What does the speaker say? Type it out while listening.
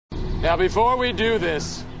Now, before we do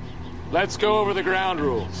this, let's go over the ground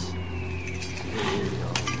rules.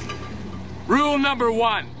 Rule number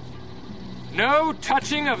 1. No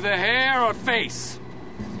touching of the hair or face.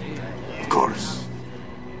 Of course.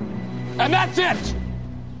 And that's it!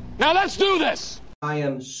 Now let's do this! I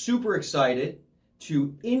am super excited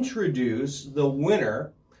to introduce the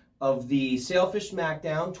winner of the Sailfish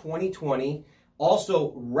Smackdown 2020,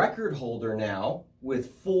 also record holder now,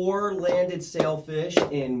 with 4 landed sailfish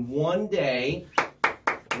in one day.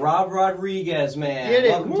 Rob Rodriguez, man.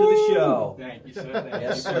 Welcome to the show. Thank you, sir.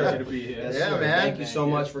 Yes, sir. Pleasure to be here. Yes, Yeah, sir. man. Thank you so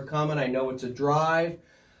much for coming. I know it's a drive.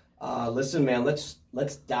 Listen, man,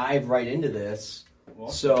 let's dive right into this.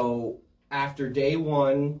 So, after day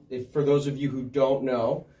 1, for those of you who don't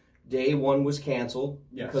know, day 1 was canceled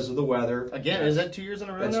because of the weather. Again, is that 2 years in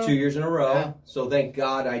a row That's now? 2 years in a row. Yeah. So thank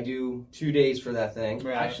God I do 2 days for that thing.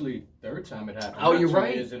 Well, actually, third time it happened. Oh, Not you're 2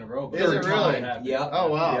 right. years in a row. But Is third it time really? it happened. Yep. Oh,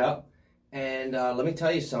 wow. Yep. And let me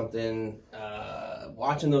tell you something.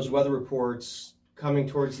 Watching those weather reports coming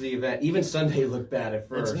towards the event, even Sunday looked bad at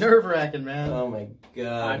first. It's nerve-wracking, man. Oh, my I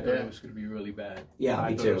God. thought it was going to be really bad. Yeah,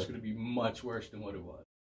 I me thought too. it was going to be much worse than what it was.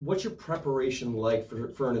 What's your preparation like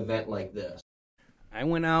for an event like this? I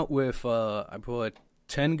went out with, I brought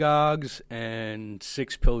 10 gogs and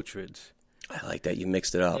 6 pilchards. I like that you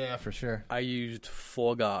mixed it up. Yeah, for sure. I used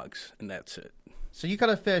 4 gogs, and that's it. So you caught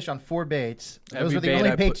a fish on 4 baits. Those Every were the bait only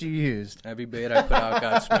I baits put- you used. Every bait I put out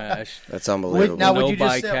got smashed. That's unbelievable. Now, No would you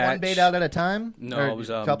just set one bycatch. bait out at a time? No, Or it was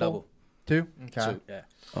couple? double. 2? Okay. So,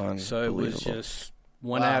 yeah. So it was just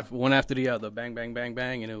one, Wow. one after the other. Bang, bang, bang,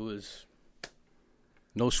 bang. And it was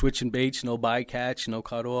no switching baits, no bycatch, no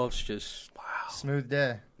cutoffs. Just, Smooth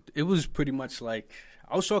day. it was pretty much like,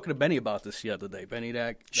 I was talking to Benny about this the other day. Benny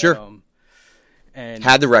that Sure. and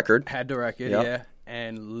Had the record. Had the record, Yep. yeah.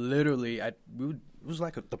 And literally, it was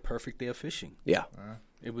like the perfect day of fishing. Yeah.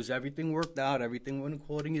 It was everything worked out. Everything went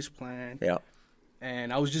according as planned. Yeah.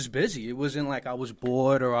 And I was just busy. It wasn't like I was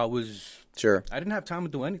bored or I Sure. didn't have time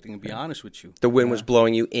to do anything, to be honest with you. The wind was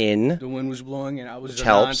blowing you in. The wind was blowing, and I was Which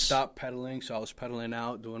helps. nonstop pedaling. So I was pedaling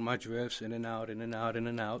out, doing my drifts, in and out, in and out, in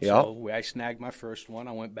and out. Yep. So I snagged my first one.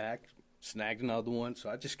 I went back, snagged another one.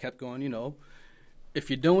 So I just kept going,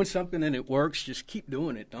 If you're doing something and it works, just keep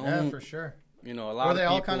doing it. Don't, Yeah, for sure. a lot Were of they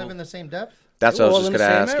people. all kind of in the same depth? That's They what I were was all just in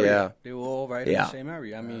going the to same ask, area. yeah. They were all right in Yeah. the same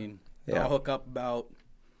area. I mean, Yeah. I'll hook up about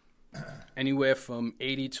anywhere from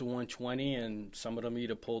 80 to 120, and some of them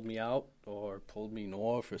either pulled me out or pulled me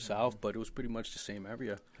north or south, but it was pretty much the same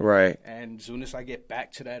area. Right. And as soon as I get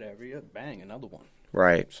back to that area, bang, another one.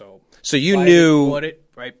 Right. So you I knew. caught it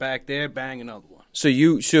right back there, bang, another one.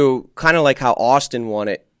 So kind of like how Austin won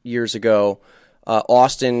it years ago.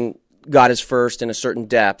 Austin got his first in a certain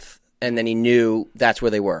depth, and then he knew that's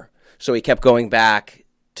where they were. So he kept going back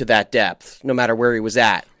to that depth, no matter where he was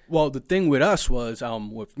at. Well, the thing with us was,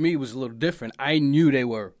 with me, it was a little different. I knew they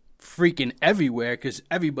were freaking everywhere because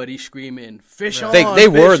everybody's screaming, fish on, They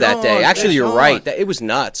were fish that on, day. Actually, fish you're on. right. It was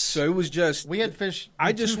nuts. So it was just, We had fish.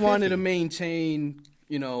 I just wanted to 250. maintain,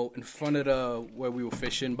 in front of where we were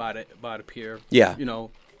fishing by the pier. Yeah.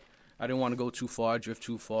 I didn't want to go too far, drift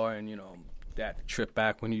too far, and that trip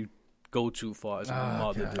back when you go too far is a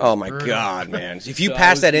mother. dude. Oh, my God, man. If you So I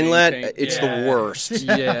pass was that inlet, maintaining- it's Yeah. the worst.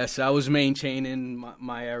 Yes, I was maintaining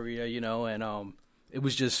my area, and it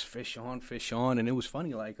was just fish on, and it was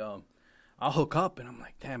funny. Like, I'll hook up, and I'm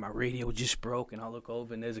like, damn, my radio just broke, and I'll look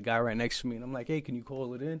over, and there's a guy right next to me, and I'm like, hey, can you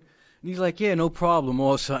call it in? And he's like, yeah, no problem.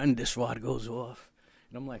 All of a sudden, this rod goes off,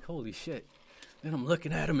 and I'm like, holy shit. Then I'm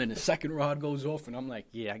looking at him, and the second rod goes off, and I'm like,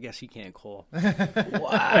 yeah, I guess he can't call.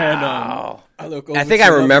 Wow. And I look over I think to I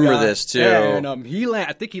another remember guy. this, too. Yeah, and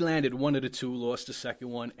I think he landed one of the two, lost the second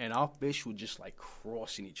one, and our fish were just like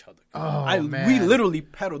crossing each other. Oh, We man. literally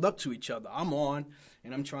pedaled up to each other. I'm on,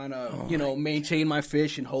 and I'm trying to, maintain my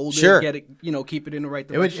fish and hold Sure. it, get it, keep it in the right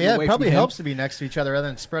It would, direction. yeah, away it probably from him. helps to be next to each other rather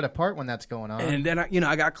than spread apart when that's going on. And then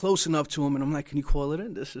I got close enough to him, and I'm like, "Can you call it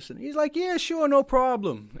in?" This, and he's like, "Yeah, sure, no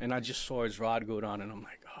problem." And I just saw his rod go down, and I'm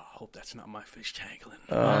like, "Oh, I hope that's not my fish tangling."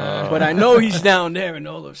 But I know he's down there, and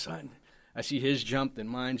all of a sudden, I see his jumped, and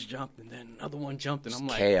mine's jumped, and then another one jumped, and I'm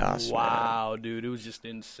like, chaos, "Wow, dude, it was just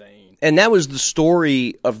insane." And that was the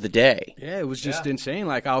story of the day. Yeah, it was just insane.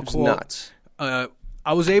 Like I'll It was call. nuts.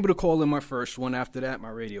 I was able to call in my first one. After that, my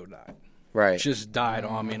radio died. Right. It just died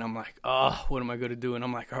on me, and I'm like, oh, what am I going to do? And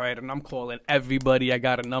I'm like, all right, and I'm calling everybody. I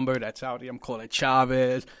got a number that's out here. I'm calling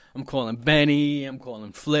Chavez. I'm calling Benny. I'm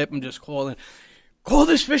calling Flip. I'm just calling, call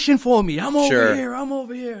this fishing for me. I'm over Sure. here. I'm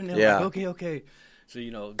over here. And they're Yeah. like, okay.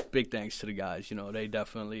 So, big thanks to the guys. They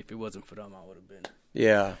definitely, if it wasn't for them, I would have been.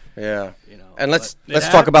 Yeah. And let's but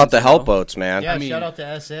talk about the help boats, man. Yeah, shout out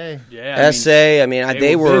to SA. Yeah, SA,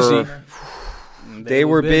 they were busy. They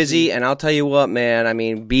were busy, and I'll tell you what,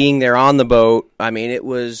 man. Being there on the boat, it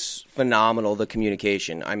was phenomenal, the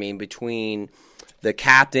communication. Between the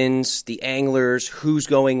captains, the anglers, who's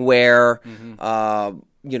going where,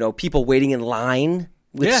 people waiting in line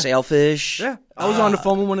with Sailfish. Yeah, I was on the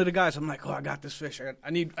phone with one of the guys. I'm like, I got this fish. I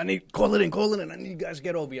need, call it in. I need you guys to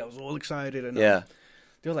get over here. I was all excited. And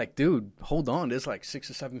they're like, dude, hold on. There's like 6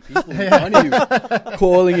 or 7 people in front of you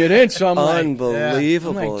calling it in. So I'm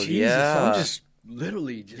unbelievable. I'm like, Jesus, I'm just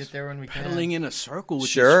literally just get there when we pedaling in a circle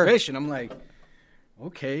with this fish. And I'm like,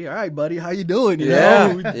 okay, all right, buddy, how you doing?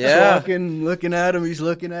 Talking, looking at him. He's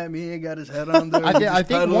looking at me. He got his head on there. I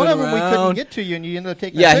think one of them we couldn't get to you, and you ended up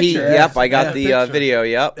taking a picture. I got the video,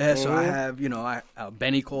 Yeah, so I have,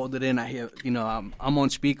 Benny called it in. I hear, I'm on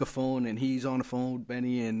speakerphone, and he's on the phone with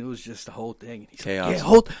Benny, and it was just the whole thing. And he's chaos.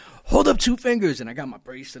 like, hold up 2 fingers, and I got my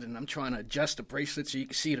bracelet, and I'm trying to adjust the bracelet so you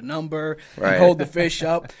can see the number, and hold the fish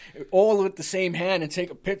up, all with the same hand, and take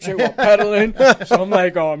a picture while pedaling. So I'm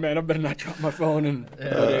like, oh, man, I better not drop my phone. And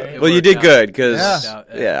well, you did good, because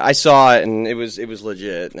I saw it, and it was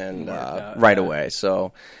legit, and right away.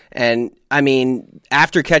 So, and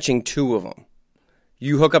after catching 2 of them,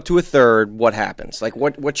 you hook up to a third. What happens? Like,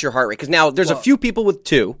 what's your heart rate? Because now there's a few people with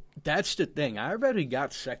 2. That's the thing. I already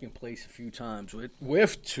got second place a few times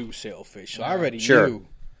with 2 sailfish, so I already knew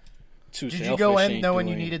 2 sailfish. Did you go in knowing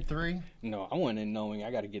you needed 3? No, I went in knowing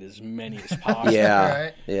I got to get as many as possible.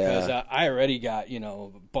 Because I already got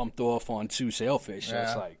bumped off on 2 sailfish. So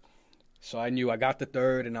it's like, so I knew I got the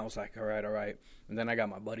third, and I was like, all right. And then I got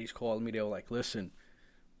my buddies calling me. They were like, listen,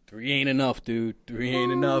 3 ain't enough, dude. 3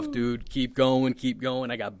 ain't enough, dude. Keep going.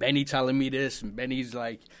 I got Benny telling me this, and Benny's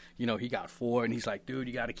like, he got 4, and he's like, dude,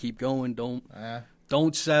 you got to keep going.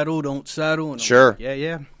 Don't settle. And sure. Like,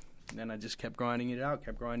 yeah. And then I just kept grinding it out.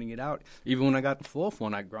 Even when I got the 4th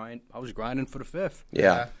one, I was grinding for the 5th.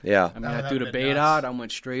 Yeah. I threw the bait out. I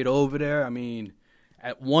went straight over there.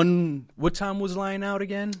 At what time was line out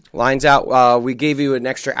again? Line's out. We gave you an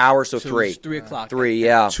extra hour, so 3. It was 3 o'clock. 3,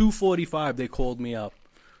 yeah. 2:45, they called me up.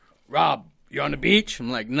 Rob, you on the beach? I'm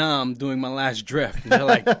like, nah, I'm doing my last drift. And they're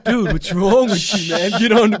like, dude, what's wrong with you, man?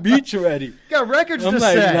 Get on the beach already. Got records I'm to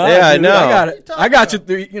like, set. nah, yeah, dude, I know. I got you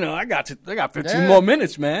 3. I got 15 more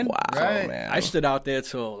minutes, man. Wow, man. I stood out there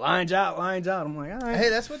till lines out. I'm like, all right. Hey,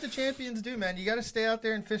 that's what the champions do, man. You got to stay out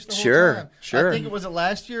there and fish the whole time. Sure. I think it was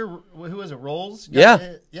last year. Who was it? Rolls.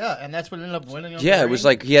 Yeah, and that's what ended up winning. Yeah, it was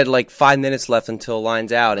like he had 5 minutes left until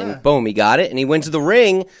line's out, and boom, he got it, and he went to the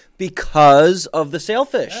ring because of the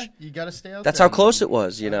sailfish. Yeah, you got to stay out. That's there. how close it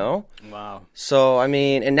was, Wow. So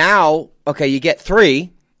and now, okay, you get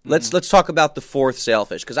 3. Let's talk about the 4th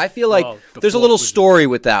sailfish, because I feel like there's a little story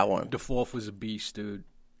with that one. The 4th was a beast, dude.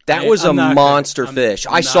 That was a monster fish.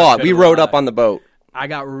 I saw it. We rode up on the boat. I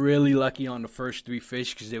got really lucky on the first 3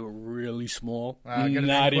 fish because they were really small. Not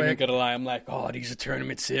even gonna lie, I'm like, these are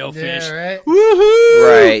tournament sailfish. Yeah, right. Woohoo!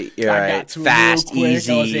 Right, you're right. I got to them fast, real quick.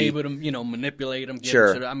 easy. I was able to, manipulate them.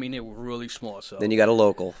 Sure. They were really small. So then you got a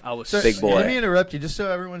local. I was big boy. Let me interrupt you, just so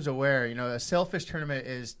everyone's aware. A sailfish tournament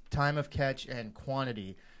is time of catch and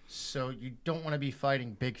quantity. So you don't want to be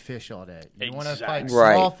fighting big fish all day. You want to fight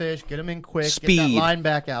small fish, get them in quick, Speed. Mm-hmm. get that line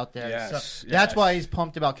back out there. So that's why he's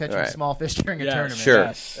pumped about catching small fish during a tournament. Sure.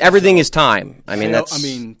 Yes. Everything is time.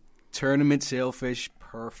 Tournament sailfish,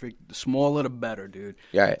 perfect. The smaller the better, dude.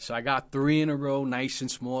 Right. So I got 3 in a row, nice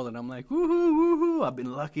and small, and I'm like, woohoo, woohoo. I've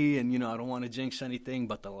been lucky, and, I don't want to jinx anything,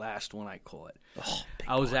 but the last one I caught.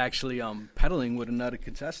 I was actually pedaling with another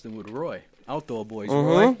contestant, with Roy. Outdoor Boys,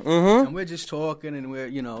 Roy. And we're just talking, and we're,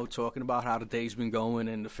 talking about how the day's been going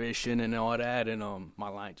and the fishing and all that, and my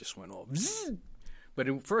line just went off. Zzz. But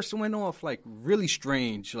it went off, really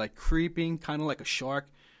strange, creeping, kind of like a shark.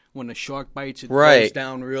 When a shark bites, it goes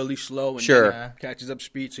down really slow and then it catches up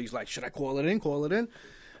speed. So he's like, should I call it in?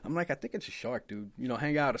 I'm like, I think it's a shark, dude.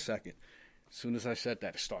 Hang out a second. As soon as I said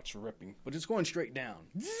that, it starts ripping. But it's going straight down.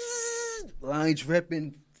 Zzz. Lines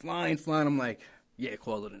ripping, flying. I'm like, yeah,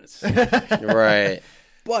 call it in. It's right.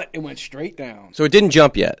 But it went straight down. So it didn't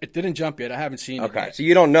jump yet? It didn't jump yet. I haven't seen it Okay, yet. so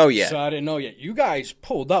you don't know yet. So I didn't know yet. You guys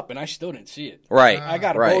pulled up, and I still didn't see it. Right. I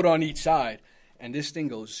got a boat on each side, and this thing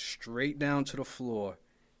goes straight down to the floor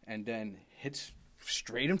and then hits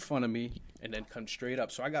straight in front of me and then comes straight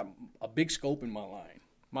up. So I got a big scope in my line.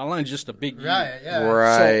 My line's just a big Right, yeah.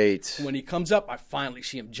 Right. So when he comes up, I finally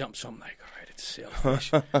see him jump. So I'm like, all right,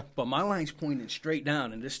 sailfish. But my line's pointing straight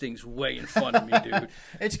down, and this thing's way in front of me, dude.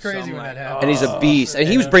 It's crazy when that happens. And he's a beast. And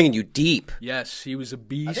he was bringing you deep. Yes, he was a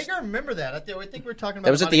beast. I think I remember that. I think we were talking about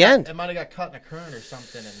that was at the end. It might have got caught in a current or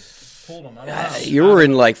something and pulled him. I don't know. You were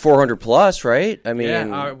in like 400 plus, right? I mean, yeah,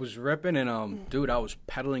 I was ripping, and dude, I was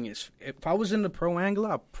pedaling. If I was in the pro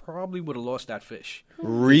angler, I probably would have lost that fish.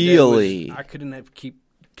 Really? I couldn't have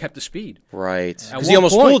kept the speed. Right. Because he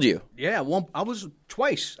almost fooled you. Yeah, I was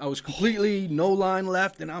twice. I was completely no line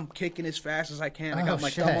left, and I'm kicking as fast as I can. I got my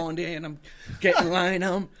thumb on there, and I'm getting line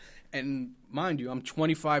on. And mind you, I'm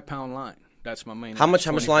 25-pound line. That's my main. How much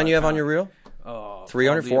line you have on your reel?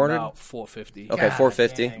 300, 400? About 450. Okay,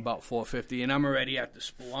 450. About 450, and I'm already at the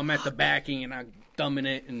spool. I'm at the backing, and I'm dumbing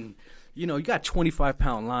it, and you got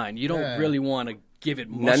 25-pound line. You don't really want to give it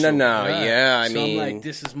muscle. No. Yeah, I mean, I'm like,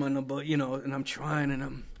 this is my number, and I'm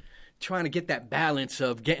trying to get that balance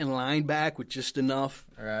of getting line back with just enough.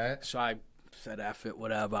 All right. So I said, F it,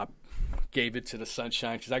 whatever. I gave it to the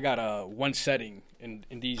sunshine because I got one setting in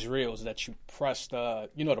these reels that you press the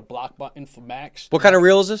block button for max. What kind of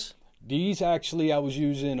reel is this? These actually I was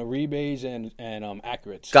using Aribes and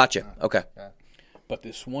Accurates. Gotcha. Okay. But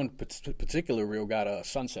this one particular reel got a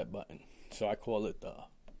sunset button, so I call it the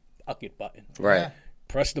Ucket button. Right. Yeah.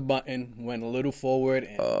 Pressed the button, went a little forward,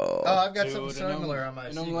 and I've got something similar on my.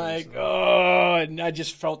 And I'm like, and I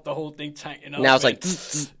just felt the whole thing tighten up. Now it's like,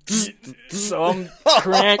 so I'm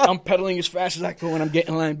cranked. I'm pedaling as fast as I can, and I'm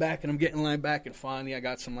getting line back, and finally I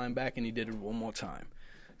got some line back, and he did it one more time.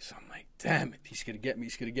 So I'm like, damn it, he's going to get me.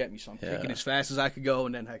 So I'm kicking as fast as I could go,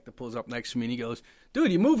 and then Hector pulls up next to me, and he goes,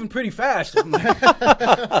 dude, you're moving pretty fast. I'm like,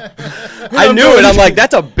 I knew it. I'm like,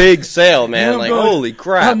 that's a big sail, man. Like, holy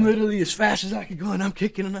crap. I'm literally as fast as I could go, and I'm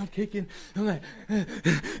kicking. I'm like,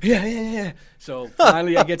 yeah. So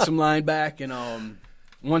finally I get some line back, and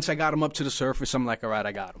once I got him up to the surface, I'm like, all right,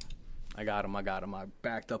 I got him. I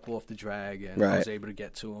backed up off the drag, and I was able to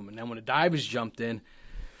get to him. And then when the divers jumped in,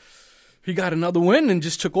 he got another win and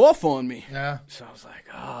just took off on me. Yeah. So I was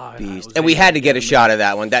like, beast. And we had to get a shot of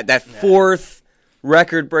that one. That fourth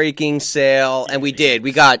record-breaking sail, and we did.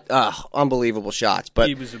 We got unbelievable shots. But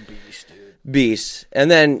he was a beast, dude. Beast.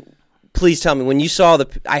 And then, please tell me, when you saw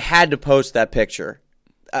I had to post that picture.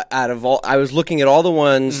 Out of all, I was looking at all the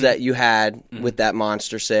ones that you had with that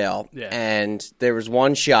monster sail, and there was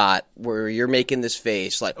one shot where you're making this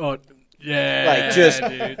face like. Yeah, like just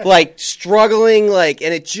dude. like struggling, like,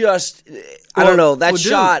 and it just, I don't know. That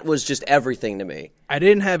shot was just everything to me. I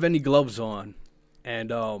didn't have any gloves on, and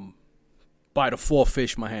by the fourth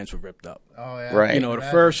fish, my hands were ripped up. Oh yeah, right. The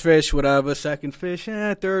first fish, whatever. Second fish,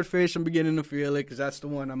 third fish, I'm beginning to feel it because that's the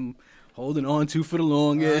one I'm holding on to for the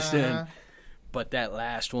longest, But that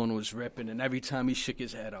last one was ripping, and every time he shook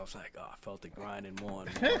his head, I was like, I felt it grinding more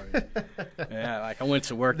and more. Yeah, like I went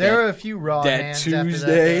to work there were a few raw that hands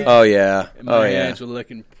Tuesday. After that. Oh, yeah. And my hands were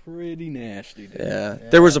looking pretty nasty, dude. Yeah.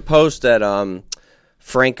 There was a post that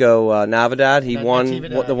Franco Navidad, he won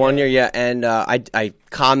the 1 year, and I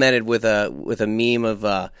commented with a meme of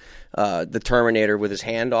the Terminator with his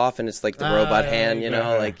hand off, and it's like the robot hand,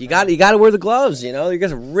 like you got to wear the gloves, you got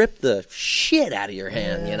to rip the shit out of your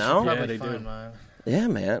hand, Yeah, they do. Yeah,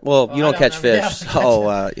 man. Well, you don't catch fish,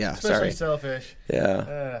 especially sailfish.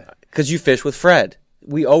 Yeah, because you fish with Fred.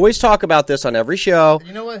 We always talk about this on every show.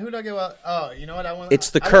 You know what? Who did I go out? Oh, you know what?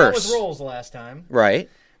 It's the I curse. went out with Rolls the last time, right?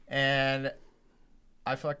 And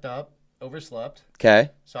I fucked up. Overslept.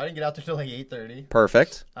 Okay. So I didn't get out there till like 8:30.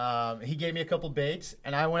 Perfect. He gave me a couple baits,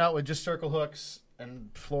 and I went out with just circle hooks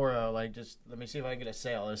and fluoro. Like, just let me see if I can get a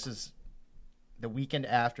sail. This is the weekend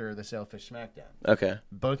after the Sailfish Smackdown. Okay.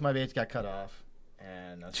 Both my baits got cut off,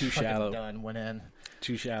 and I was Too shallow. done. Went in.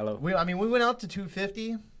 Too shallow. We went out to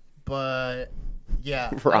 250, but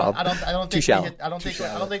yeah, Rob. I don't think Too shallow. I don't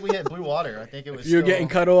think we hit blue water. I think it was. You're still, getting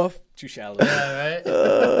cut off. Too shallow. Yeah, right.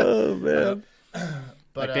 Oh man.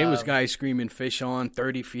 But like there was guys screaming fish on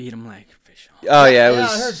 30 feet. I'm like, fish on. Oh yeah, it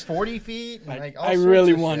was. I heard 40 feet. And like all I sorts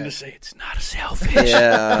really of wanted to shit. say it's not a sailfish.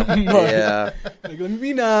 Yeah, yeah. Like, let me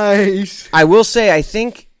be nice. I will say, I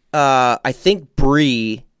think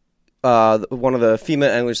Bree, one of the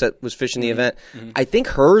female anglers that was fishing the event, I think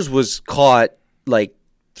hers was caught like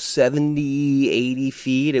 70, 80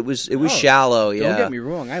 feet. It was shallow. Yeah. Don't get me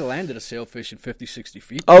wrong. I landed a sailfish at 50, 60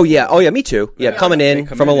 feet. Oh yeah, me too. Yeah, coming in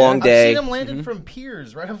from a long day. I've seen them landed from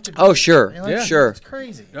piers right up to. Oh sure, like, sure. It's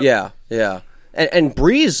crazy. Yep. Yeah. And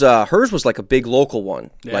Bree's, hers was like a big local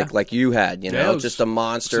one, Yeah. like you had, just a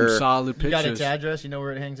monster. Some solid pictures. You got its address. You know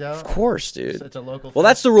where it hangs out. Of course, dude. So it's a local. Well,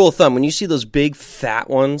 that's the rule of thumb. When you see those big fat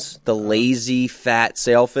ones, the lazy fat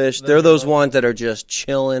sailfish, they're those ones that are just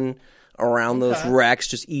chilling around those wrecks,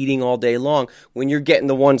 just eating all day long. When you're getting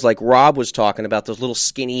the ones like Rob was talking about, those little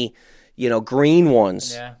skinny, green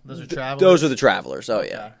ones. Yeah, those are travelers. Those are the travelers. Oh,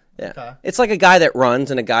 yeah. Yeah. Okay. It's like a guy that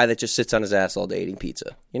runs and a guy that just sits on his ass all day eating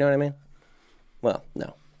pizza. You know what I mean? Well,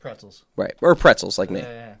 no. Pretzels. Right. Or pretzels like me.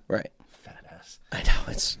 Yeah. Right. Fat ass. I know.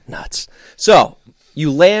 It's nuts. So,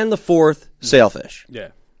 you land the 4th sailfish. Yeah.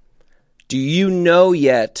 Do you know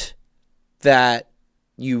yet that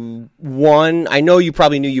you won? I know you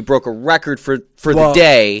probably knew you broke a record for the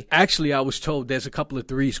day. Actually, I was told there's a couple of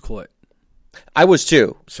threes caught. I was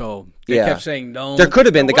too. So they kept saying no. There could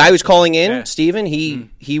have been. The guy who's calling in, Stephen,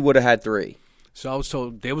 he would have had 3. So I was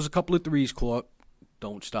told there was a couple of threes caught.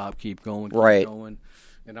 Don't stop. Keep going. Keep going.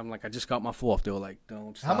 And I'm like, I just got my 4th. They were like,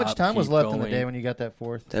 don't stop. How much time was left in the day when you got that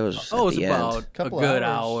 4th? That was it was about a good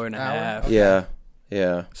hour and a half. Okay.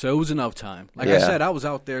 Yeah. So it was enough time. Like I said, I was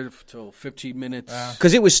out there till 15 minutes.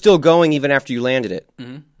 Because it was still going even after you landed it.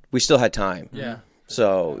 Mm-hmm. We still had time. Yeah.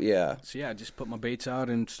 So, yeah. So, I just put my baits out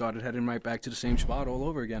and started heading right back to the same spot all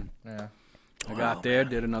over again. Yeah. I got there,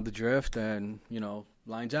 did another drift, and,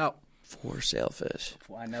 lines out. 4 sailfish.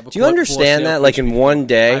 Do you understand that, like, in one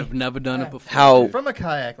day? I've never done it before. How? From a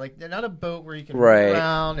kayak, like, they're not a boat where you can move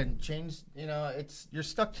around and change, you're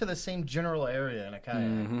stuck to the same general area in a kayak.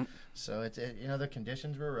 Mm-hmm. So, the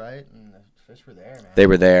conditions were right, and the fish were there, man. They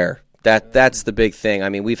were there. That's the big thing. I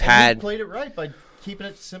mean, we played it right by keeping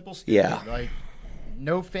it simple, stupid. Yeah. Like,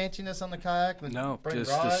 no fanciness on the kayak. No, just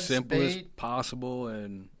rods, as simple as bait. possible.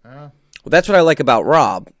 And well, that's what I like about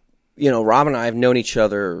Rob. Rob and I have known each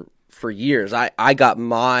other for years. I got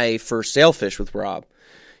my first sailfish with Rob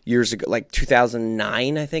years ago, like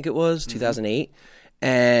 2009, I think it was, 2008.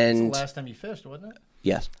 And that's the last time you fished, wasn't it?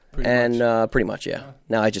 Yes. Pretty much, yeah.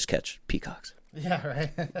 Now I just catch peacocks. Yeah, right.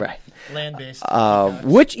 Right. Land-based.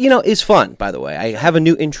 Which, is fun, by the way. I have a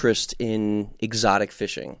new interest in exotic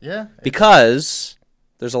fishing. Yeah. Because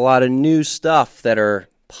there's a lot of new stuff that are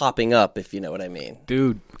popping up, if you know what I mean.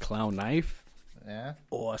 Dude, clown knife. Yeah.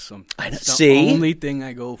 Awesome. That's the only thing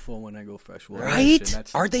I go for when I go freshwater.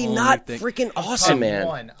 Right? Are they not freaking awesome,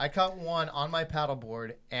 man? I caught one on my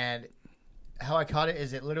paddleboard, and how I caught it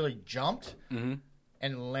is it literally jumped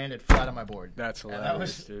and landed flat on my board. That's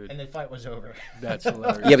hilarious, dude. And the fight was over. That's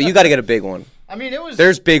hilarious. Yeah, but you got to get a big one. I mean,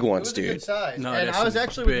 there's big ones, dude. Good size. No, and I was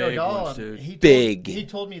actually with Nodal. He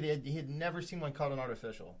told me that he had never seen one caught on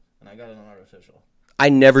artificial, and I got it on artificial. I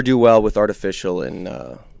never do well with artificial in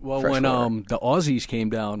when the Aussies came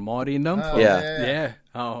down, Marty and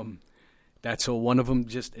them. That's so one of them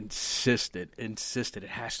just insisted it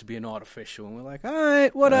has to be an artificial, and we're like, all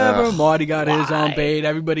right, whatever. Marty got his on bait,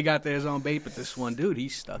 everybody got theirs on bait, but this one dude, he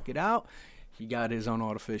stuck it out. He got his on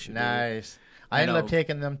artificial. Nice. I ended up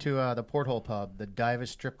taking them to the Porthole Pub, the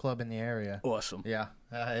divest strip club in the area. Awesome. Yeah.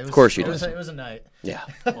 Of course you did. It was a night. Yeah.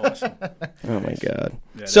 Awesome. Oh my god.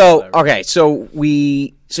 Yeah, so okay, so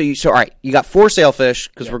all right, you got 4 sailfish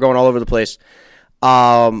because we're going all over the place.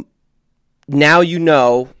 Now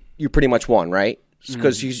you pretty much won, right?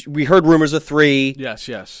 Because we heard rumors of 3.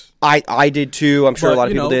 Yes. I did too. I'm sure a lot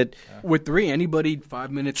of people did. With 3, anybody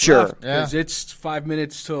 5 minutes left. Because it's 5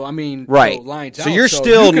 minutes till, right. till lines so out. You're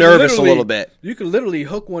still nervous a little bit. You can literally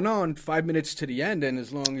hook one on 5 minutes to the end, and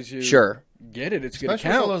as long as you get it, it's going to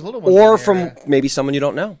count. Those little ones or from maybe someone you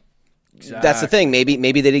don't know. Exactly. That's the thing. Maybe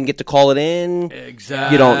they didn't get to call it in.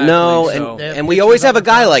 Exactly. You don't know. And we always have a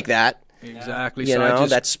guy like that. Exactly. You know,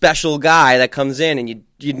 that special guy that comes in and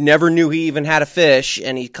you never knew he even had a fish,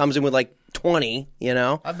 and he comes in with like 20,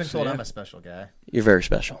 I've been told I'm a special guy. You're very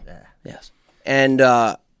special. Yeah. Yes. And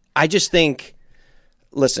I just think,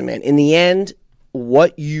 listen, man, in the end,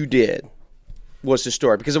 what you did was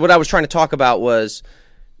historic. Because what I was trying to talk about was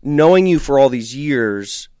knowing you for all these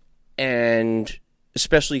years, and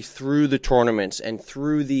especially through the tournaments and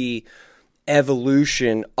through the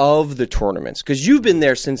evolution of the tournaments, because you've been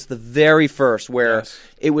there since the very first, where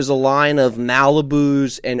it was a line of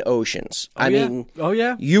Malibus and Oceans. I mean,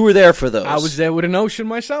 you were there for those. I was there with an Ocean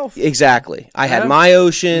myself. Exactly. I had my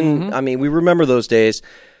Ocean. Mm-hmm. I mean, we remember those days.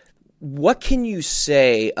 What can you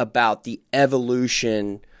say about the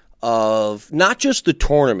evolution of not just the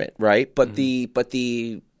tournament, right, but the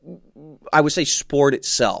I would say sport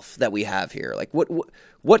itself that we have here? Like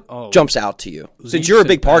what jumps out to you, since you're a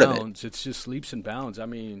big part of it? It's just leaps and bounds. I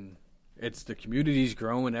mean, it's the community's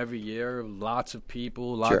growing every year. Lots of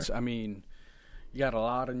people. I mean, you got a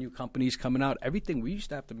lot of new companies coming out. Everything we used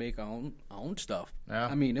to have to make our own stuff. Yeah.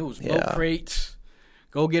 I mean, it was milk crates.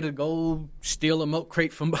 Go steal a milk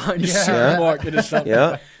crate from behind the supermarket or something.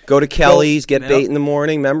 Yeah. Go to Kelly's, get bait in the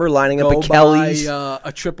morning. Remember lining up at Kelly's? Buy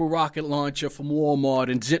a triple rocket launcher from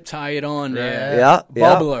Walmart and zip tie it on there. Yeah.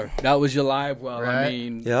 Bubbler. That was your live well. Right. I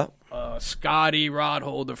mean, Scotty rod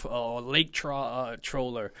holder, lake troller.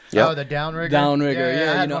 Yep. Oh, the downrigger.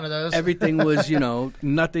 Yeah, I had one of those. Everything was,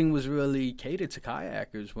 nothing was really catered to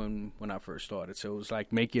kayakers when I first started. So it was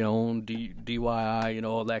like make your own DIY,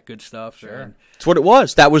 all that good stuff. Sure. That's what it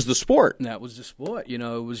was. That was the sport. That was the sport. It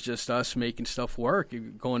was just us making stuff work,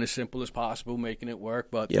 going as simple as possible, making it work.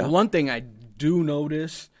 But the one thing I do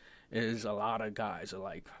notice is a lot of guys are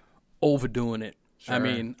like overdoing it. Sure. I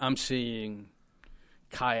mean, I'm seeing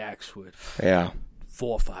kayaks with $4,000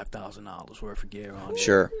 or $5,000 worth of gear on it.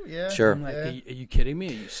 Sure. Yeah. Sure. I'm like, are you kidding me?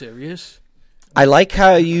 Are you serious? I like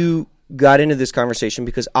how you got into this conversation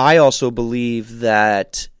because I also believe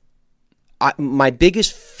that my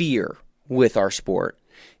biggest fear with our sport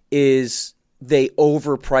is they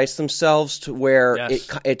overprice themselves to where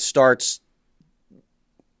it starts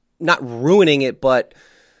not ruining it, but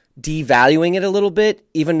devaluing it a little bit,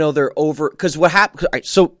 even though they're over. Because what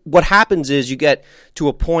happens is you get to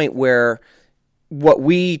a point where what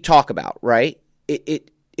we talk about, right?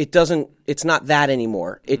 It doesn't. It's not that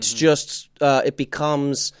anymore. It's just it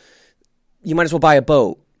becomes. You might as well buy a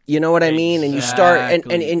boat. You know what I mean? And you start and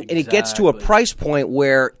it gets to a price point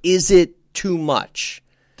where is it too much?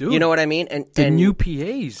 Dude, you know what I mean? And new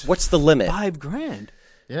PAs. What's the limit? $5,000.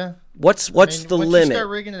 Yeah. What's the once limit? You start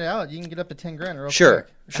rigging it out, you can get up to $10,000 real Sure,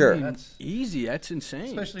 quick. sure. That's easy. That's insane.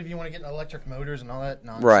 Especially if you want to get electric motors and all that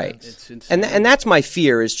nonsense. Right. It's insane. And that's my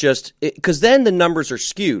fear is just because then the numbers are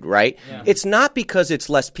skewed, right? Yeah. It's not because it's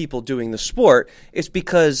less people doing the sport. It's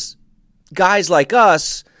because guys like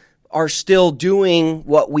us are still doing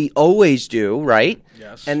what we always do, right?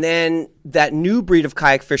 Yes. And then that new breed of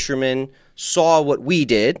kayak fishermen saw what we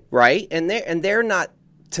did, right? And they're not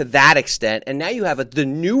to that extent. And now you have the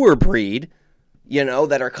newer breed,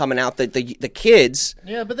 that are coming out, the kids.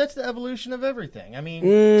 Yeah, but that's the evolution of everything. I mean,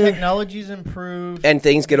 technology's improved. And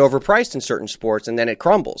things get overpriced in certain sports, and then it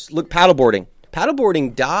crumbles. Look, paddleboarding.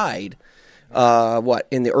 Paddleboarding died,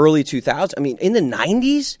 in the early 2000s? I mean, in the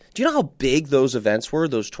 90s? Do you know how big those events were,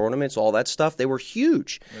 those tournaments, all that stuff? They were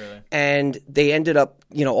huge. Really? And they ended up,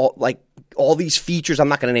 all these features. I'm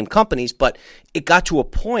not going to name companies, but it got to a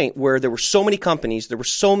point where there were so many companies, there were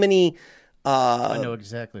so many I know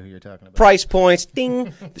exactly who you're talking about. price points,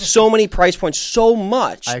 ding, so many price points, so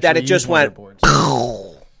much that it just went,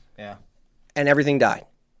 yeah, and everything died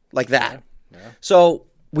like that. Yeah. So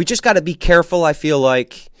we just got to be careful. I feel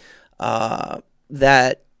like that,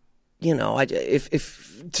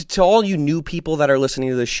 if to all you new people that are listening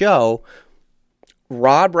to the show,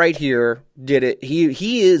 Rob right here did it.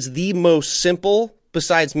 He is the most simple,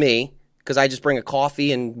 besides me, because I just bring a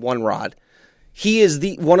coffee and one rod. He is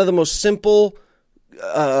one of the most simple,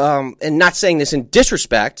 and not saying this in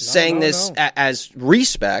disrespect, as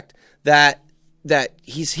respect, that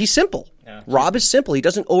he's simple. Yeah. Rob is simple. He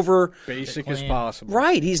doesn't basic as possible.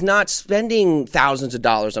 Right. He's not spending thousands of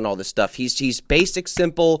dollars on all this stuff. He's basic,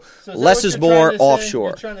 simple, less is more,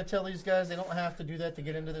 offshore. You're trying to tell these guys they don't have to do that to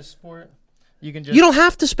get into this sport? You don't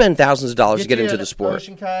have to spend thousands of dollars to get into the sport.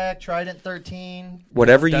 Ocean kayak, Trident 13.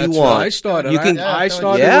 Whatever you want. What I started. I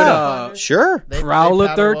started with sure. Prowler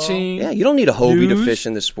 13. Yeah, you don't need a Hobie to fish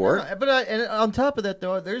in this sport. No, but and on top of that,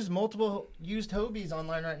 though, there's multiple used Hobies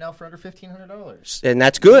online right now for under $1,500. And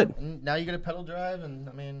that's good. And now you get a pedal drive,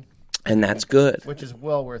 and that's good. Which is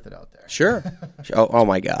well worth it out there. Sure. Oh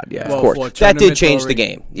my God, yeah, of course. That did change the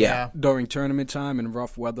game. Yeah. During tournament time and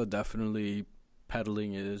rough weather, definitely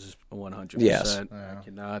pedaling is 100%. Yes. I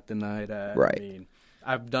cannot deny that. Right. I mean,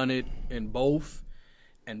 I've done it in both.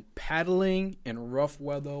 And paddling in rough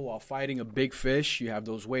weather while fighting a big fish, you have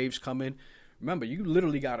those waves coming. Remember, you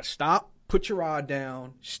literally got to stop, put your rod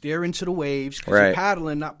down, steer into the waves. Because you're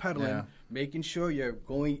paddling, not pedaling. Making sure you're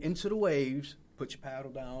going into the waves, put your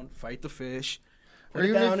paddle down, fight the fish. Put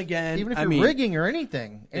it down again. Even if you're rigging or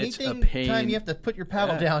anything time you have to put your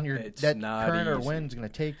paddle down, that current or wind's going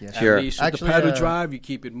to take you. Sure. At least with the pedal drive, you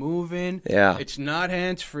keep it moving. Yeah. It's not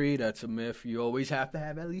hands-free. That's a myth. You always have to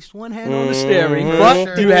have at least one hand on the steering.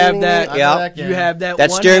 But you have that. You have that. That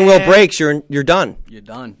one steering wheel breaks, you're done. You're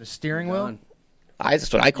done. The steering wheel?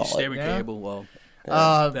 That's what I call it. Steering cable.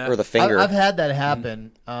 Or the finger. I've had that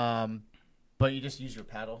happen. But you just use your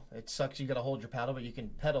paddle. It sucks. You got to hold your paddle, but you can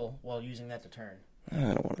pedal while using that to turn. I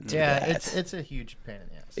don't want to do that. Yeah, it's a huge pain in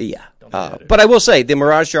the ass. Yeah. But I will say, the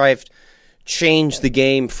Mirage Drive changed the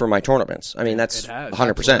game for my tournaments. I mean, that's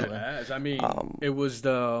 100%. It has. I mean, it was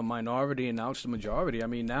the minority and now it's the majority. I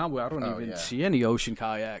mean, now I don't even see any ocean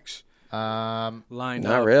kayaks. lined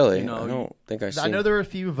Not up. really. You know, I don't think I know there were a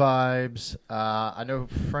few vibes. I know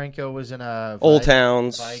Franco was in a Old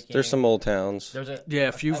Towns. Viking. There's some Old Towns. There's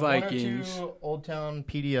a few Vikings. 1 or 2 Old Town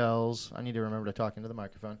PDLs. I need to remember to talk into the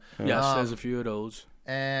microphone. Yes, there's a few of those.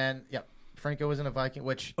 And Franco was in a Viking,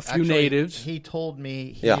 which a few natives. He told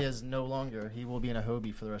me he is no longer. He will be in a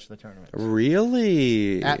Hobie for the rest of the tournament.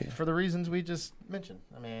 Really? For the reasons we just mentioned.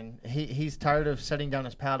 I mean, he's tired of setting down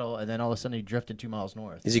his paddle, and then all of a sudden he drifted 2 miles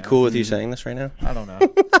north. Is he cool with you saying this right now? I don't know.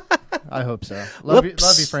 I hope so. Love you,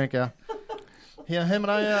 Franco. Yeah, him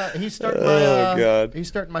and I. He's starting He's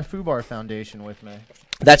starting my FUBAR Foundation with me.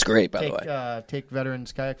 That's great, by the way. Take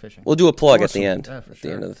veterans kayak fishing. We'll do a plug at the end. Yeah, for at sure.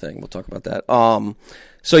 the end of the thing, we'll talk about that.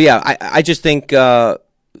 So yeah, I just think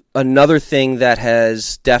another thing that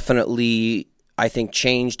has definitely, I think,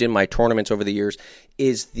 changed in my tournaments over the years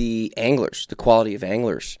is the anglers, the quality of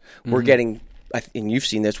anglers. Mm-hmm. We're getting, and you've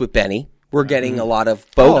seen this with Benny. We're getting a lot of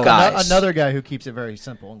boat guys. Another guy who keeps it very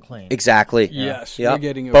simple and clean. Exactly. Yes, Yep. we're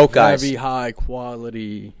getting a boat very guys. high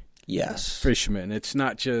quality. Yes. Fishermen. It's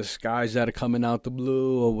not just guys that are coming out the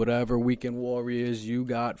blue or whatever, weekend warriors. You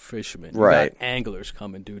got fishermen. Right. You got anglers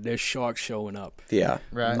coming, dude. There's sharks showing up. Yeah.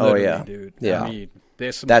 Right. Literally, yeah. dude. Yeah. I mean,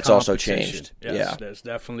 there's some That's also competition. changed. Yes, Yeah. there's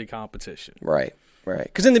definitely competition. Right.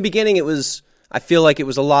 Because in the beginning I feel like it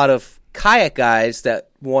was a lot of kayak guys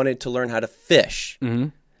that wanted to learn how to fish. Mm-hmm.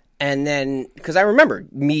 And then, because I remember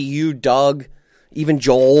me, you, Doug, even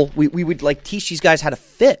Joel, we would like teach these guys how to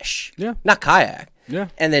fish. Yeah. Not kayak. Yeah.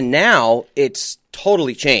 And then now it's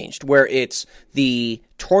totally changed where it's the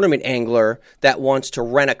tournament angler that wants to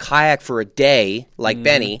rent a kayak for a day, like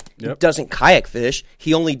Benny. He doesn't kayak fish.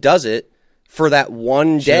 He only does it for that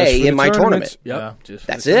one day in my tournament. Yep. Yeah. Just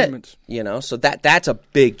That's for the it. tournaments. You know, so that's a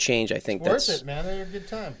big change, I think. Worth That's it, man. They're a good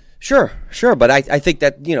time. Sure, but I think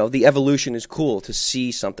that, you know, the evolution is cool to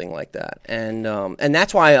see something like that. And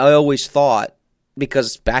that's why I always thought,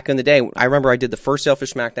 because back in the day, I remember I did the first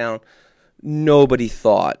Sailfish Smackdown, nobody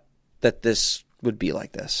thought that this would be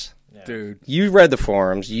like this. Yeah. Dude. You read the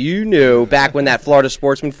forums. You knew back when that Florida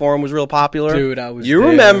Sportsman forum was real popular. Dude, I was You there.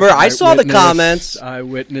 remember. I saw the comments. I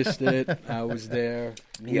witnessed it. I was there.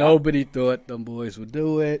 Nobody thought them boys would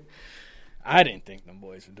do it. I didn't think them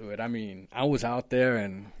boys would do it. I mean, I was out there,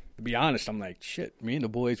 and to be honest, I'm like, shit, me and the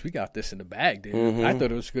boys, we got this in the bag, dude. Mm-hmm. I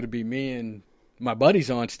thought it was going to be me and my buddies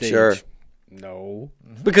on stage. Sure. No.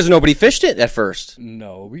 Because nobody fished it at first.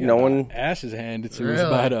 No. We No got one- asses handed to us Really?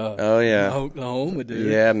 by the Oklahoma,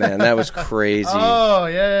 dude. Yeah, man, that was crazy. Oh,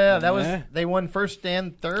 yeah. That was Yeah. they won first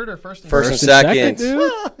and third or first and First and Second, second.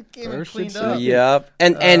 dude. Came and First cleaned and up. second. Yep.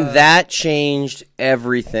 And that changed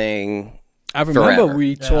everything. I remember Forever.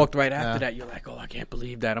 we talked right after that. You're like, oh, I can't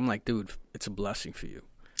believe that. I'm like, dude, it's a blessing for you.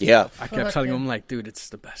 Yeah. I kept telling him, like, dude, it's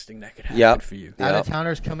the best thing that could happen Yep. for you. Out of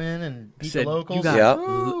towners come in and beat the locals. You got,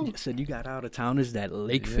 Yep. I said you got out of towners that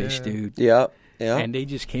lake fish, dude. Yep. Yeah. And they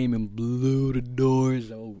just came and blew the doors.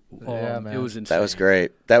 Yeah, man. It was insane. That was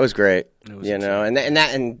great. It was You know,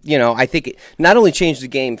 and you know, I think it not only changed the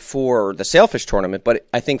game for the Sailfish tournament, but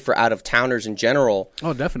I think for out of towners in general.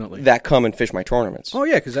 Oh, definitely. That come and fish my tournaments. Oh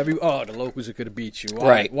yeah, because the locals are gonna beat you.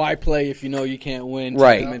 Right. Why play if you know you can't win?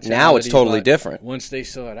 Right. Mentality, Now it's totally but different. Once they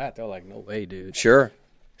saw that, they're like, no way, dude. Sure.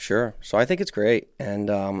 So I think it's great, and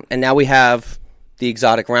now we have the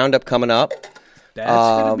exotic roundup coming up. That's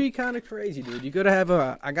gonna be kind of crazy, dude. You gotta have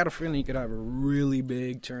I got a feeling you could have a really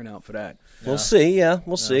big turnout for that. We'll see. Yeah,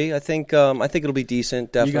 we'll see. I think it'll be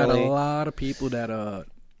decent. Definitely. You got a lot of people that are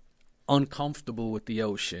uncomfortable with the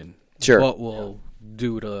ocean. Sure. But will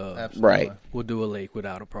do Right. We'll do a lake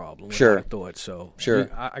without a problem. Sure. Without a thought. So Sure.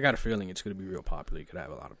 I got a feeling it's going to be real popular. You could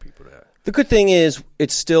have a lot of people there. The good thing is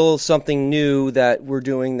it's still something new that we're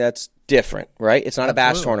doing that's different, right? It's not a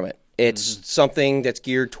bass tournament. It's something that's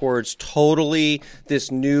geared towards totally this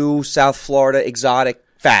new South Florida exotic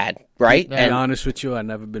fad, right? To be honest with you, I've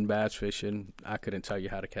never been bass fishing. I couldn't tell you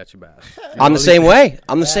how to catch a bass. I'm the same way.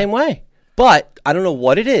 I'm the same way. But I don't know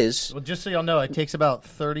what it is. Well, just so y'all know, it takes about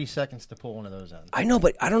 30 seconds to pull one of those in. I know,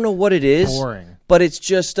 but I don't know what it is. Boring. But it's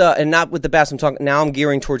just, and not with the bass I'm talking, now I'm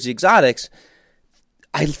gearing towards the exotics.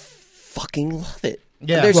 I fucking love it.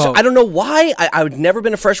 Yeah. I don't know why. I've never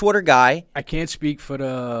been a freshwater guy. I can't speak for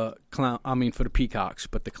the for the peacocks,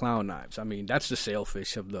 but the clown knives. I mean, that's the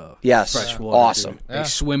sailfish of the freshwater. Awesome. Dude. They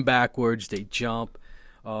swim backwards. They jump.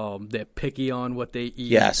 They're picky on what they eat.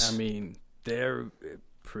 Yes. I mean, they're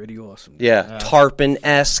pretty awesome. Yeah.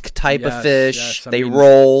 Tarpon-esque type of fish. Yes. They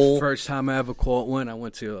roll. First time I ever caught one, I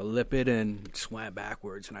went to a lipid and swam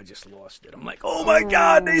backwards, and I just lost it. I'm like, oh my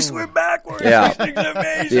God, they swim backwards. Yeah. This thing's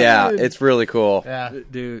amazing. Yeah, it's really cool. Yeah.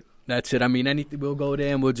 Dude, That's it. I mean, anything, we'll go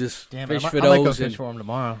there and we'll just fish for I those. might go fish for them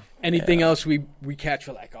tomorrow. Anything else we catch,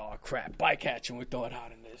 we're like, oh, crap, bycatch, and we throw it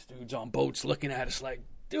out, and this dude's on boats looking at us like,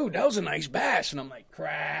 dude, that was a nice bass. And I'm like,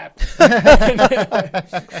 crap.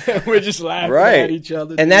 We're just laughing at each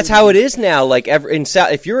other. And that's how it is now. Like,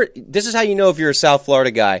 this is how you know if you're a South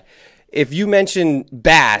Florida guy. If you mention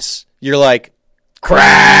bass, you're like,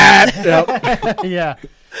 crap. Yeah.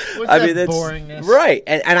 What's that's boringness? Right.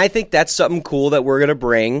 And I think that's something cool that we're going to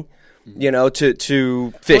bring,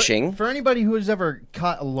 to fishing. For anybody who has ever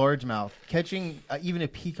caught a largemouth, catching even a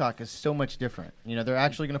peacock is so much different. They're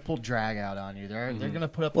actually going to pull drag out on you. They're going to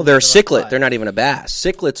put up. Well, they're a cichlid. They're not even a bass.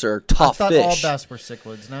 Cichlids are tough I thought fish. all bass were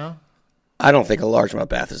cichlids now. I don't think a largemouth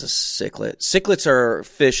bass is a cichlid. Cichlids are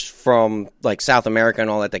fish from like South America and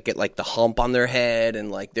all that get like the hump on their head and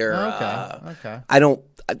like they're. Okay.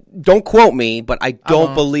 Don't quote me, but I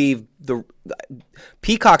don't believe the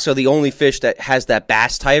peacocks are the only fish that has that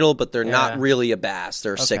bass title, but they're not really a bass.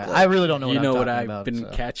 They're a cichlid. I really don't know. What I've been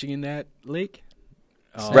catching in that lake?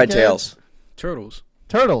 Red tails. Turtles.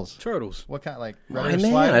 What kind? Like my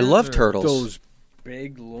man, I love turtles. Those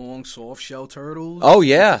big, long, soft shell turtles. Oh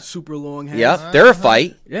yeah, super long heads. Yeah, they're a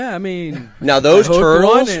fight. Yeah, I mean, now those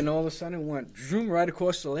turtles, and all of a sudden it went zoom right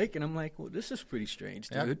across the lake, and I'm like, well, this is pretty strange,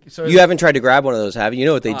 dude. Yeah. So you haven't tried to grab one of those, have you? You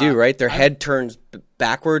know what they do, right? Their head turns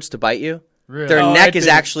backwards to bite you. Really? Their neck is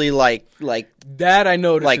actually like that. I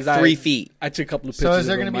noticed, like 3 feet. I took a couple of pictures. So is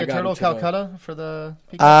there going to be a turtle Calcutta for the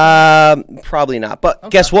peacock? Probably not.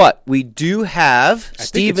 But guess what? We do have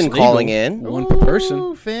Stephen calling in. One per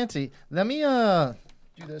person. Fancy. Let me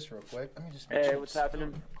do this real quick. Let me just. Hey, what's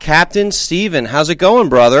happening? Captain Stephen, how's it going,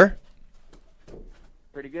 brother?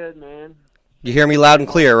 Pretty good, man. You hear me loud and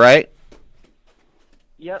clear, right?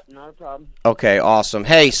 Yep, not a problem. Okay, awesome.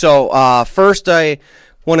 Hey, so first I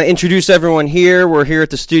want to introduce everyone here. We're here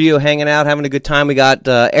at the studio hanging out, having a good time. We got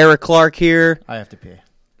Eric Clark here. I have to pee.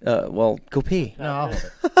 Well, go pee. No, I'll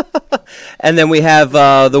hold it. And then we have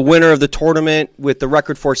the winner of the tournament with the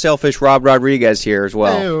record for Sailfish, Rob Rodriguez, here as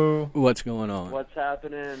well. Hey-o. What's going on? What's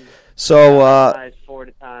happening? So, nice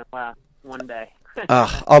 40 time. Wow, one day.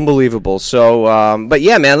 Unbelievable. So, but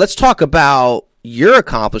yeah, man, let's talk about your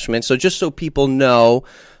accomplishments. So just so people know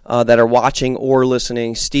that are watching or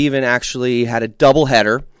listening, Stephen actually had a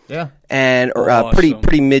doubleheader. Yeah. And Awesome.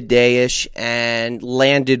 pretty midday-ish, and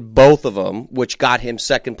landed both of them, which got him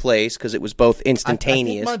second place because it was both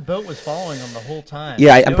instantaneous. I think my boat was following them the whole time.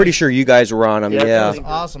 Yeah, I'm pretty sure you guys were on them. Yeah. It was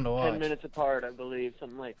awesome to watch. 10 minutes apart, I believe,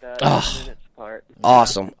 something like that. 10 minutes apart.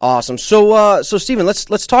 Awesome. So, Stephen,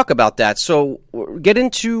 let's talk about that. So, get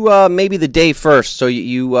into maybe the day first. So,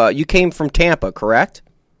 you came from Tampa, correct?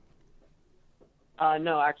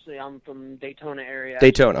 No, actually, I'm from Daytona area.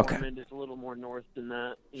 Daytona, okay. It's a little more north than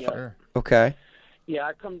that. Yeah. Sure. Okay. Yeah,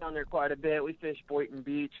 I come down there quite a bit. We fish Boynton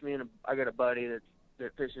Beach. I got a buddy that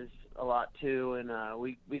fishes a lot too, and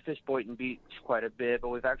we fish Boynton Beach quite a bit. But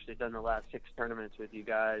we've actually done the last 6 tournaments with you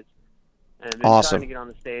guys, and been awesome. trying to get on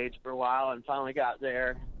the stage for a while, and finally got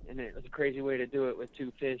there. And it was a crazy way to do it with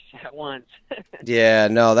 2 fish at once. Yeah,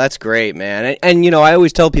 no, that's great, man. And I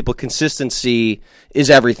always tell people consistency is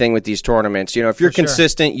everything with these tournaments. If you're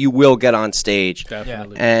consistent, you will get on stage.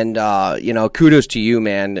 Definitely. And, kudos to you,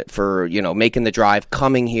 man, for, making the drive,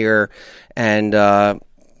 coming here, and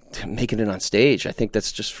making it on stage. I think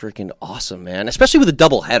that's just freaking awesome, man, especially with a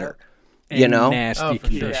doubleheader. Nasty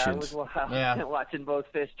conditions. Yeah, it was wild. Yeah. Watching both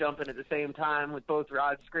fish jumping at the same time with both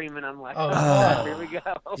rods screaming. I'm like, here we go.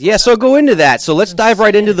 Yeah, so go into that. So let's dive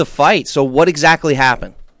right into the fight. So what exactly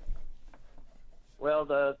happened? Well,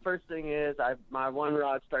 the first thing is my one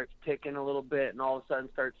rod starts ticking a little bit, and all of a sudden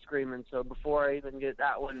starts screaming. So before I even get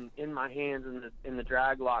that one in my hands in the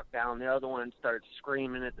drag lockdown, the other one starts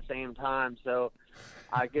screaming at the same time. So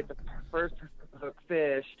I get the first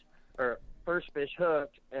fish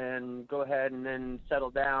hooked, and go ahead and then settle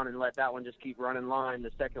down and let that one just keep running line, the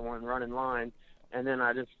second one running line. And then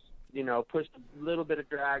I just, pushed a little bit of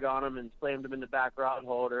drag on them and slammed them in the back rod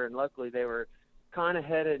holder. And luckily they were kind of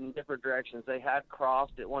headed in different directions. They had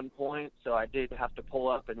crossed at one point, so I did have to pull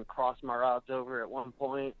up and cross my rods over at one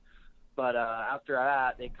point. But after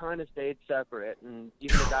that, they kind of stayed separate. And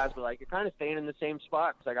even the guys were like, you're kind of staying in the same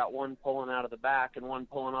spot, because I got one pulling out of the back and one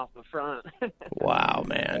pulling off the front. Wow,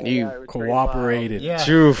 man. Yeah, You cooperated. Yeah.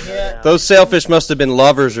 Yeah. Those sailfish must have been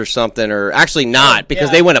lovers or something, or actually not,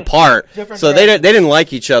 because they went apart. Different So they didn't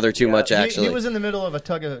like each other too much, actually. He was in the middle of a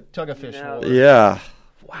tug of fish. No. Yeah.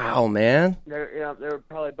 Wow, man. They were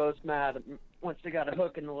probably both mad once they got a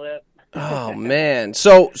hook in the lip. Oh man.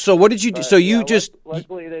 So what did you do? But, so you just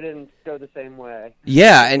luckily they didn't go the same way.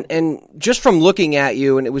 Yeah, and just from looking at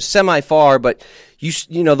you, and it was semi-far, but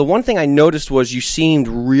you know, the one thing I noticed was you seemed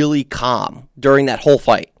really calm during that whole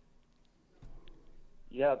fight.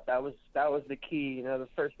 Yep, that was the key. You know, the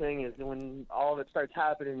first thing is when all of it starts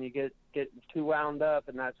happening, you get too wound up,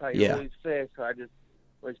 and that's how you lose fish. So I just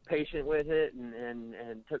was patient with it and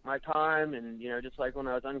took my time, and you know, just like when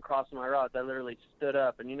I was uncrossing my rods, I literally stood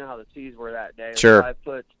up, and you know how the seas were that day. Sure. 5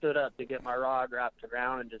 foot, stood up to get my rod wrapped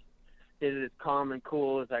around, and just did it as calm and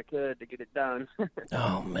cool as I could to get it done.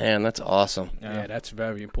 Oh man, that's awesome. Yeah, that's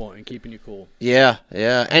very important, keeping you cool. Yeah.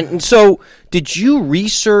 And so, did you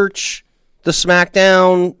research the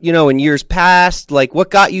Smackdown, you know, in years past? Like,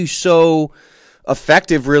 what got you so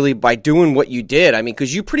effective really by doing what you did? I mean,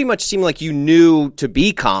 because you pretty much seemed like you knew to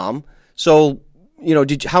be calm. So, you know,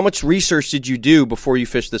 how much research did you do before you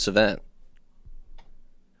fished this event?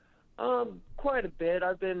 Quite a bit.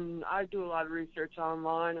 I do a lot of research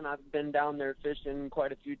online, and I've been down there fishing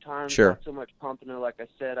quite a few times. Sure. Not so much pumping it, like I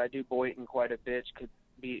said. I do Boynton quite a bit. Could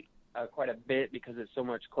be quite a bit because it's so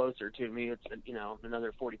much closer to me. It's, you know,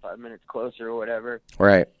 another 45 minutes closer or whatever.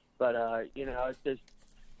 Right. But you know, it's just,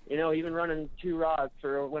 you know, even running 2 rods.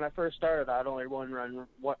 For when I first started, I'd only run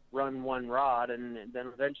one rod, and then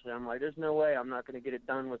eventually I'm like, there's no way I'm not going to get it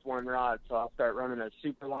done with 1 rod. So I'll start running a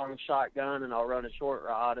super long shotgun, and I'll run a short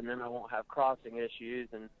rod, and then I won't have crossing issues.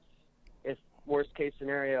 And if worst case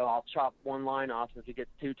scenario, I'll chop one line off if it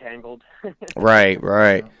gets too tangled. Right.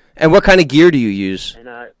 And what kind of gear do you use? And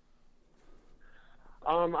I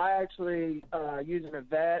actually use an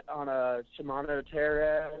Vet on a Shimano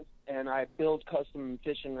Teres, and I build custom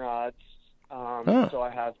fishing rods. So I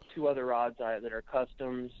have 2 other rods that are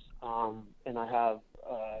customs, and I have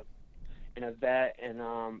a Vet and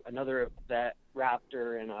another Vet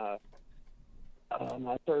Raptor, and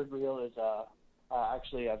my third reel is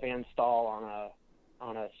actually a Van Staal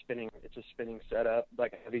on a spinning. It's a spinning setup,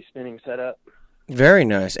 like a heavy spinning setup. Very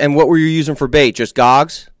nice. And what were you using for bait? Just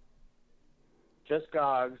gogs? Just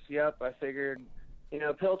gogs. Yep. I figured, you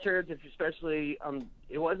know, pilchards, especially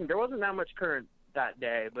there wasn't that much current that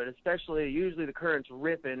day, but especially usually the current's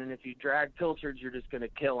ripping, and if you drag pilchards, you're just going to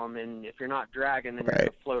kill them, and if you're not dragging, then you're going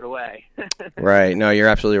to float away. Right. No, you're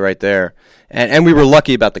absolutely right there. And we were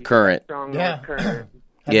lucky about the current. Strong current.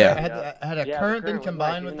 Had a current been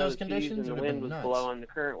combined with those conditions, the wind was blowing, the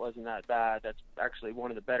current wasn't that bad. That's actually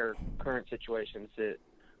one of the better current situations that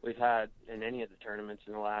we've had in any of the tournaments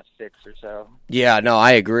in the last 6 or so. Yeah, no,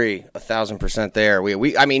 I agree 1,000% there.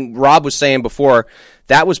 I mean, Rob was saying before,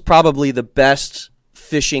 that was probably the best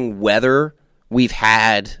fishing weather we've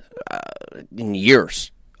had in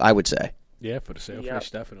years, I would say. Yeah, for the sailfish,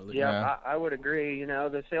 definitely. Yeah, I would agree. You know,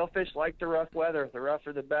 the sailfish like the rough weather. The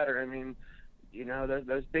rougher, the better. I mean, you know,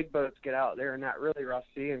 those big boats get out there in that really rough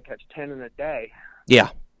sea and catch 10 in a day. Yeah.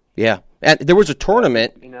 And there was a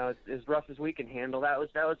tournament. You know, as rough as we can handle. That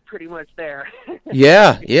was pretty much there.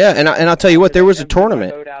 Yeah. And I'll tell you what, there was a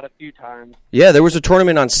tournament. Boat out a few times. Yeah, there was a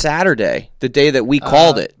tournament on Saturday, the day that we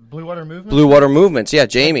called it. Blue Water Movements? Blue Water Movements, yeah,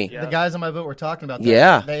 Jamie. The guys on my boat were talking about that.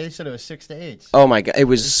 Yeah. They said it was 6 to 8. Oh, my God. It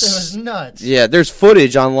was nuts. Yeah, there's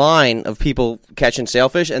footage online of people catching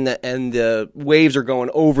sailfish, and the waves are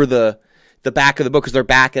going over the back of the boat because they're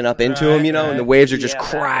backing up into them, you know, and the waves are just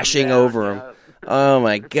crashing over them. Oh,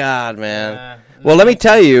 my God, man. Well, let me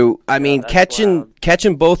tell you, I mean,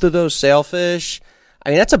 catching both of those sailfish, I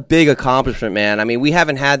mean, that's a big accomplishment, man. I mean, we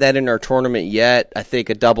haven't had that in our tournament yet. I think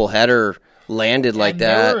a doubleheader landed like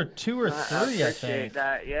that. There were 2 or 3, I think.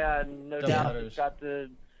 That. Yeah, no doubt. Got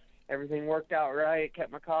everything worked out right,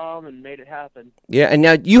 kept my calm, and made it happen. Yeah, and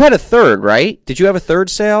now you had a third, right? Did you have a third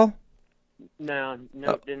sail? No,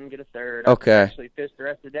 didn't get a third. Okay. I actually fished the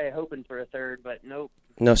rest of the day hoping for a third, but nope.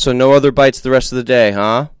 No, so no other bites the rest of the day,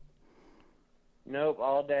 huh? Nope,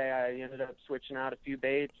 all day I ended up switching out a few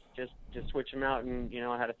baits, just switch them out, and you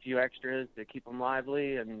know I had a few extras to keep them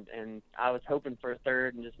lively, and I was hoping for a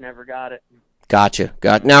third and just never got it. Gotcha.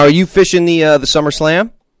 Now, are you fishing the Summer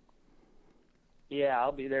Slam? Yeah,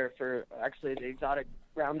 I'll be there for actually the exotic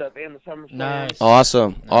roundup and the Summer Slam. Nice.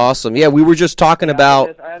 Awesome. Yeah, we were just talking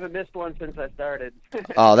about. I haven't missed one since I started.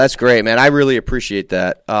 Oh, that's great, man. I really appreciate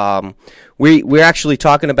that. We're actually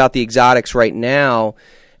talking about the exotics right now,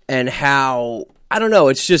 and how, I don't know,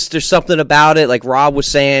 it's just there's something about it. Like Rob was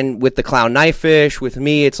saying with the clown knifefish, with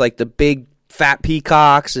me, it's like the big fat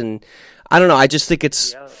peacocks, and I don't know. I just think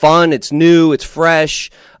it's fun. It's new. It's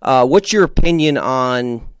fresh. What's your opinion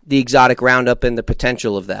on the exotic roundup and the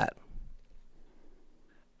potential of that?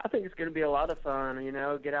 I think it's going to be a lot of fun, you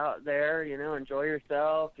know, get out there, you know, enjoy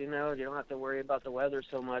yourself, you know, you don't have to worry about the weather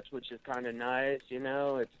so much, which is kind of nice, you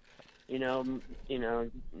know, it's, you know,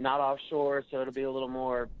 not offshore, so it'll be a little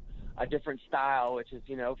more, a different style, which is,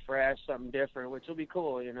 fresh, something different, which will be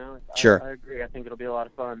cool, Sure. I agree. I think it'll be a lot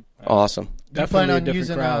of fun. Awesome. Definitely a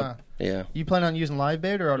different crowd. Yeah. You plan on using live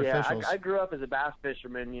bait or artificials? Yeah, I grew up as a bass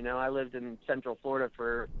fisherman. I lived in Central Florida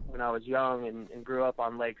when I was young and grew up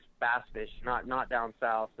on lakes bass fish, not down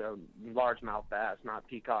south, so largemouth bass, not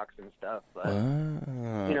peacocks and stuff. But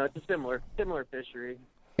it's a similar fishery.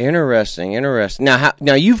 Interesting. Now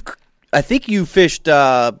I think you fished.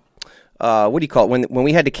 What do you call it? When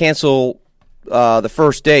we had to cancel the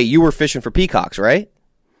first day, you were fishing for peacocks, right?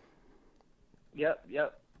 Yep.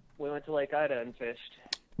 We went to Lake Ida and fished.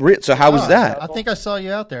 So how was that? I think I saw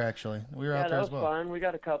you out there, actually. We were out there as well. Yeah, that was fun. We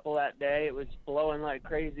got a couple that day. It was blowing like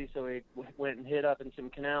crazy, so we went and hit up in some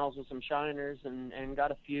canals with some shiners and got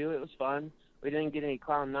a few. It was fun. We didn't get any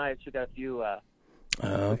clown knives. We got a few, a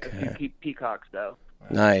few peacocks, though.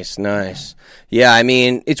 Nice. Yeah, I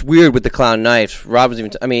mean, it's weird with the clown knife. Robin's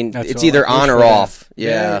even. It's either on or off.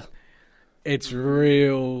 Yeah. It's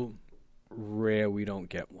real rare we don't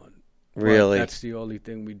get one. Really? But that's the only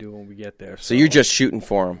thing we do when we get there. So you're just shooting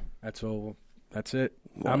for them. That's all. That's it.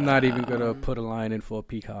 Wow. I'm not even gonna put a line in for a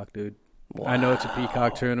peacock, dude. Wow. I know it's a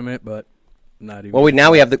peacock tournament, but not even. Well,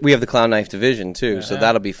 now we have the clown knife division too, so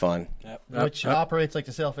that'll be fun. Yep. Which operates like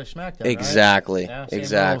the Sailfish Smackdown. Exactly. Right? Yeah,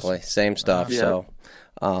 exactly. Same stuff. So,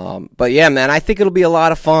 but yeah, man, I think it'll be a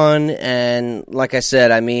lot of fun. And like I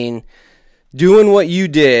said, I mean, doing what you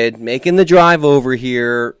did, making the drive over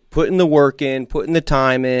here, putting the work in, putting the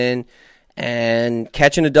time in, and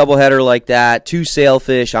catching a doubleheader like that, 2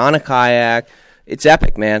 sailfish on a kayak, it's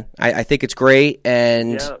epic, man. I think it's great,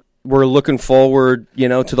 and we're looking forward,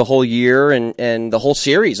 to the whole year and the whole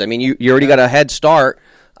series. I mean, you already got a head start.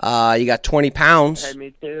 You got 20 pounds. Hey,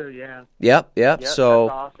 me too, yeah. Yep. So,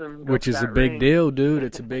 that's awesome. Which is a big deal, dude.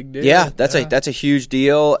 It's a big deal. Yeah, that's a huge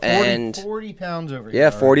deal. 40 pounds over here. Yeah,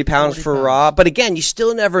 40 pounds for Rob. But again, you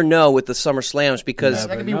still never know with the summer slams because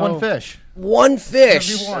that could be one fish. One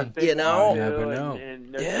fish, one. you know. Never know.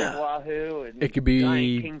 And big wahoo and it could be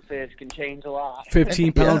giant kingfish can change a lot.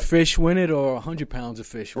 15-pound fish win it, or 100 pounds of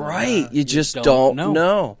fish win it. Right, you just don't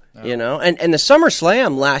know. You know, and the summer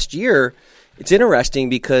slam last year. It's interesting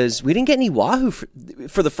because we didn't get any wahoo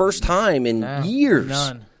for the first time in years.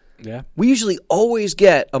 None. Yeah. We usually always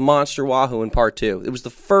get a monster wahoo in part 2. It was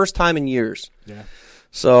the first time in years. Yeah.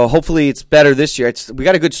 So hopefully it's better this year. We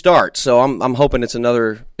got a good start, so I'm hoping it's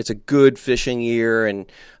a good fishing year, and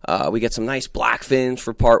we get some nice blackfins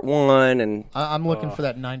for part 1. And I'm looking for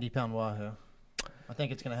that 90-pound wahoo. I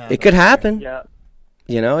think it's going to happen. It could happen. Yeah.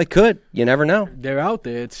 You know, it could. You never know. They're out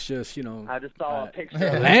there. It's just, I just saw a picture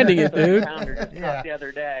of landing it, dude. The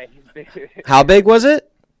other day. How big was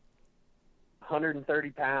it? 130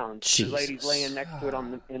 pounds. Jesus. The lady's laying next to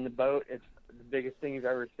it in the boat. It's the biggest thing you've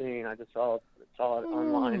ever seen. I just saw it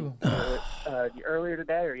online earlier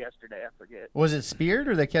today or yesterday. I forget. Was it speared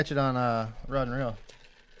or they catch it on rod and reel?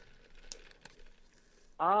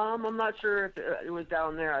 I'm not sure if it was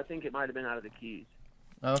down there. I think it might have been out of the Keys.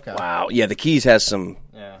 Okay. Wow. Yeah, the Keys has some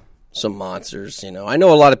monsters, you know. I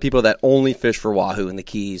know a lot of people that only fish for wahoo in the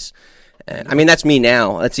Keys. And I mean, that's me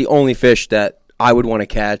now. That's the only fish that I would want to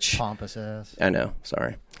catch. Pompous ass. I know.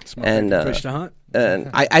 Sorry. It's my favorite fish to hunt.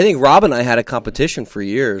 And I think Rob and I had a competition for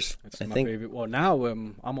years. It's my favorite. Well, now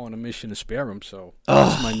I'm on a mission to spare them, so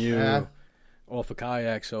that's my new off a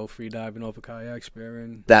kayak, so free diving off a kayak,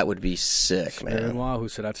 sparing. That would be sick, sparing man. Wahoo,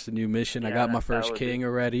 so that's the new mission. I got my first king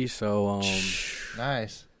already, so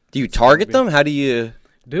nice. Do you target them? How do you?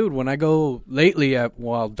 Dude, when I go lately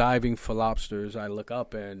while diving for lobsters, I look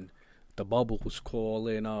up and the bubbles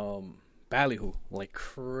calling ballyhoo like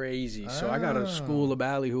crazy. So I got a school of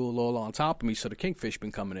ballyhoo all on top of me, so the kingfish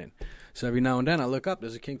been coming in. So every now and then I look up,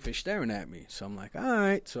 there's a kingfish staring at me. So I'm like, all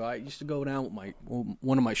right. So I used to go down with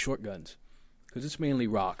one of my short guns because it's mainly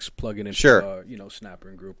rocks plugging into snapper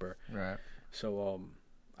and grouper. Right. So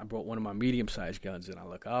I brought one of my medium-sized guns, and I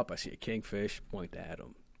look up, I see a kingfish, point at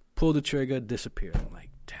him, pull the trigger, disappear. I'm like,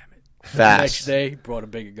 damn it. Fast. The next day, brought a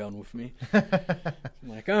bigger gun with me. I'm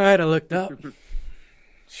like, all right, I looked up.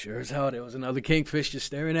 Sure as hell, there was another kingfish just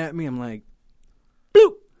staring at me. I'm like,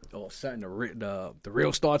 bloop. All of a sudden, the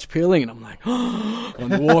reel starts peeling, and I'm like, on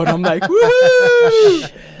the water. I'm like, woo!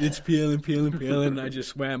 It's peeling. And I just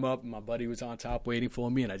swam up, and my buddy was on top waiting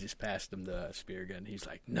for me, and I just passed him the spear gun. He's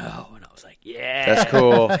like, no. And I was like, yeah. That's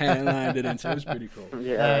cool. And landed in, so it was pretty cool.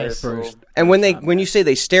 Yeah, first. And when you say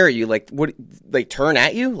they stare at you, like what? They turn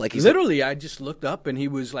at you? Like literally, I just looked up, and he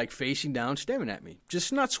was like facing down, staring at me.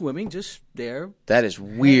 Just not swimming, just there. That is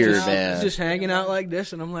weird, man. Just hanging out like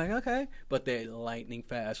this, and I'm like, okay. But they're lightning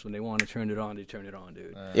fast. fast. When they want to turn it on, they turn it on,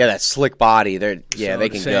 dude. Yeah, that slick body. They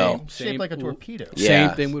can go. Shaped like a torpedo.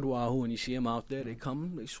 Same thing with Wahoo. When you see them out there, they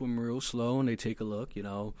swim real slow, and they take a look, you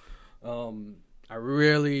know. I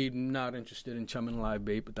really not interested in chumming live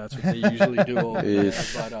bait, but that's what they usually do over there.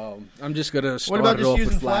 But I'm just going to start it off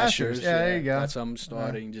with flashers. Yeah, there you go. That's how I'm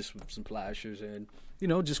starting, just with some flashers. And, you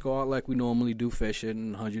know, just go out like we normally do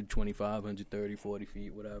fishing, 125, 130, 40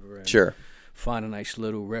 feet, whatever. And sure. Find a nice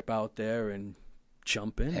little rip out there and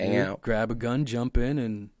jump in. Hang out. Grab a gun, jump in,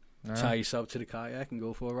 and tie yourself to the kayak and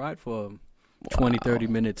go for a ride for 20, 30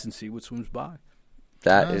 minutes and see what swims by.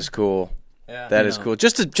 That is cool. Yeah. That is cool.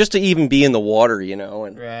 Just to even be in the water, you know.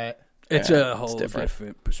 And right. It's a whole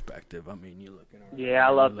different perspective. I mean, you're looking around. Yeah,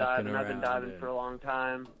 I love diving. I've been diving for a long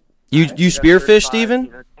time. You spearfish,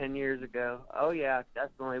 Stephen? 10 years ago. Oh, yeah,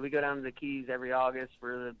 definitely. We go down to the Keys every August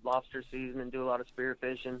for the lobster season and do a lot of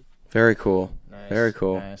spearfishing. Very cool. Nice. Very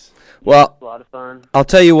cool. Nice. Well, a lot of fun. I'll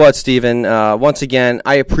tell you what, Stephen. Once again,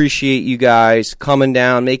 I appreciate you guys coming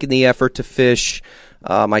down, making the effort to fish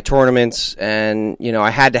my tournaments, and you know I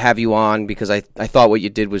had to have you on because I thought what you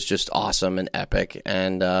did was just awesome and epic.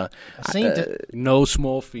 And no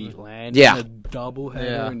small feet, land. Yeah. A double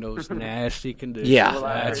header in those nasty conditions. Yeah, Well,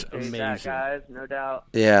 that's appreciate amazing, that, guys. No doubt.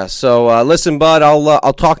 Yeah. So listen, bud,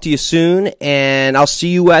 I'll talk to you soon, and I'll see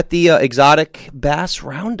you at the Exotic Bass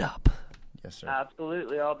Roundup. Yes, sir.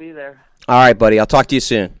 Absolutely, I'll be there. All right, buddy. I'll talk to you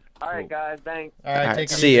soon. All right, guys. Thanks. All right, take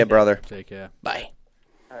it see easy. ya, brother. Take care. Bye.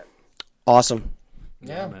 All right. Awesome.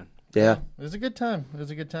 Yeah. man. Yeah. It was a good time. It was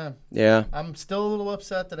a good time. Yeah. I'm still a little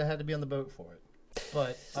upset that I had to be on the boat for it,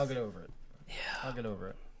 but I'll get over it. Yeah. I'll get over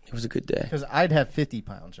it. It was a good day. Because I'd have 50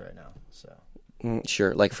 pounds right now. So.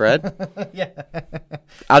 Sure. Like Fred? Yeah.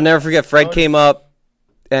 I'll never forget. Fred came up,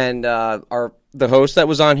 and the host that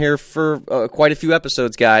was on here for quite a few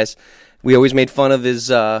episodes, guys. We always made fun of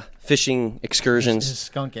his fishing excursions. His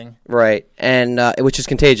skunking. Right. And which is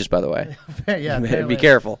contagious, by the way. Yeah. Be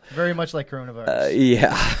careful. Very much like coronavirus.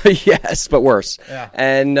 Yeah. Yes, but worse. Yeah.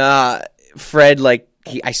 And Fred, like,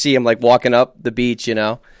 I see him, like, walking up the beach, you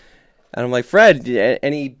know. And I'm like, Fred,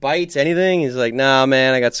 any bites, anything? He's like, nah,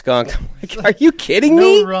 man, I got skunked. I'm like, are you kidding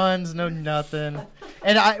me? No runs, no nothing.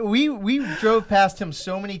 And we drove past him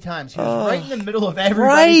so many times. He was right in the middle of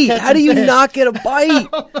everybody. Right. How do you fish. not get a bite?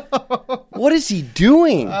 What is he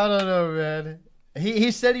doing? I don't know, man.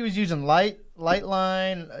 He said he was using light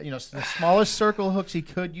line, the smallest circle hooks he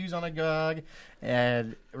could use on a gog,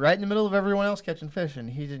 and right in the middle of everyone else catching fish, and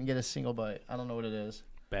he didn't get a single bite. I don't know what it is.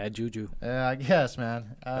 Bad juju. I guess,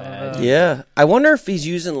 man. I don't know. Yeah. I wonder if he's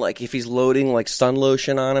using, if he's loading, sun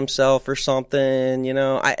lotion on himself or something, you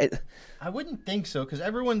know. I wouldn't think so, because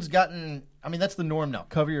everyone's gotten... I mean, that's the norm now.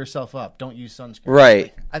 Cover yourself up. Don't use sunscreen.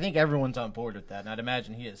 Right. I think everyone's on board with that, and I'd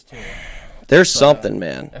imagine he is, too. There's something,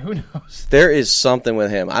 man. Who knows? There is something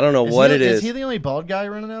with him. I don't know what it is. Is he the only bald guy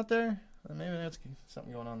running out there? Maybe that's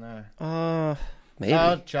something going on there. Maybe.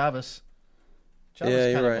 Chavis. Yeah, Chavis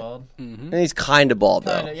you're kind of right. bald. Mm-hmm. And he's kind of bald,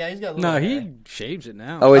 though. Yeah, he's got a little No, hair. he shaves it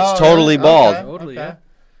now. Oh, it's totally really? bald. Okay, Totally, okay. yeah.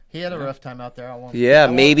 He had a rough time out there. Yeah,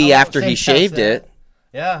 maybe I won't after he say past shaved that. it,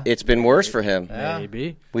 Yeah. it's been worse for him. Yeah.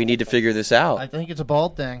 Maybe. We need to figure this out. I think it's a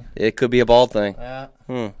bald thing. It could be a bald thing. Yeah.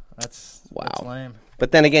 Hmm. That's Wow. lame.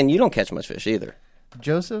 But then again, you don't catch much fish either.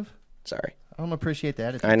 Joseph, Sorry. I don't appreciate the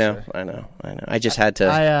attitude. I know. Sir. I just had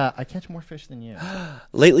to. I catch more fish than you.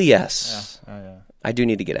 Lately, yes. Yeah. Oh, yeah. I do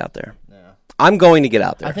need to get out there. Yeah. I'm going to get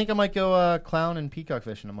out there. I think I might go clown and peacock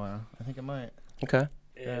fishing tomorrow. I think I might. Okay.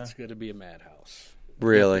 It's going to be a madhouse.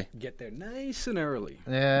 Really? Get there nice and early.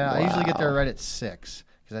 Yeah, I usually get there right at 6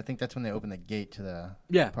 because I think that's when they open the gate to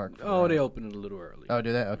the park. Oh, they open it a little early. Oh,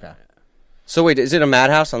 do they? Okay. So wait, is it a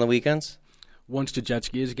madhouse on the weekends? Once the jet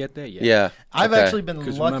skiers get there, yeah. Yeah. I've okay. actually been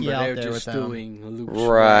Because lucky remember, out they're there just with them. doing loops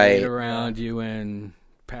Right. around you and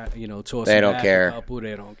tossing They don't back care. a couple.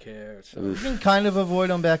 They don't care. So. You can kind of avoid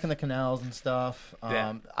them back in the canals and stuff.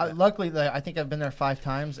 Yeah. Luckily, I think I've been there 5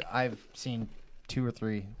 times. I've seen 2 or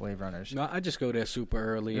 3 wave runners. No, I just go there super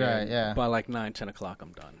early. Right, and yeah. By 9, 10 o'clock,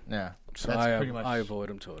 I'm done. Yeah. So That's pretty much. I avoid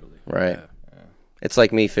them totally. Right. Yeah. It's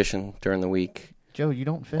like me fishing during the week. Joe, you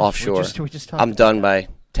don't fish Offshore. We just talked I'm about done that. by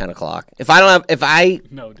 10 o'clock. If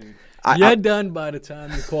No, dude. I- You're done by the time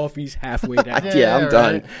the coffee's halfway down. Yeah, I'm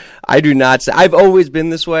done. right. I do not. I've always been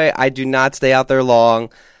this way. I do not stay out there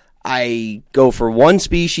long. I go for one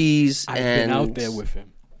species. I've and been out there with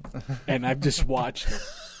him, and I've just watched him.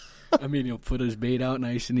 I mean, he'll put his bait out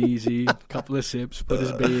nice and easy. Couple of sips, put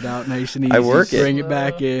his bait out nice and easy. I work it. Bring it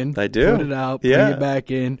back in. I do. Put it out. Yeah. Bring it back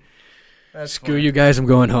in. Screw you guys, I'm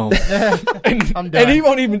going home. I'm done. And he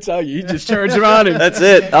won't even tell you. He just turns around and That's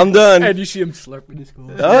it. I'm done. and you see him slurping his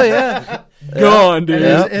gold. Oh yeah. Gone, dude.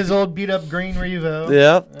 And his old beat up green Revo.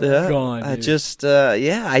 Yeah. Gone, I dude. just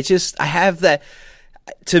I have that.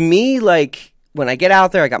 To me, like when I get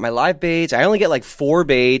out there, I got my live baits. I only get like 4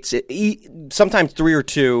 baits, sometimes 3 or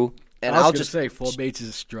 2, and I'll I'll just just say 4 baits is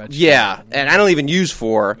a stretch. yeah, and I don't even use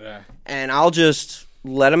 4, and I'll just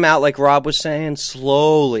let them out like Rob was saying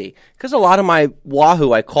slowly, because a lot of my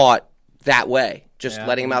wahoo I caught that way, just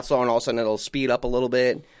letting them out slow, and all of a sudden it'll speed up a little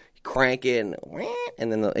bit, crank it,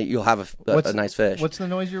 and then you'll have a nice fish. What's the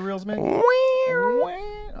noise your reels make?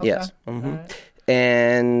 Okay. Yes. All right.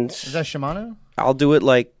 And Is that Shimano? I'll do it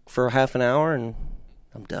like for half an hour, and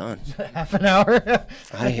I'm done. Half an hour.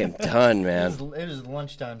 I am done, man. It is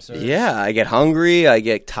lunchtime, sir. Yeah, I get hungry. I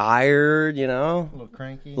get tired, A little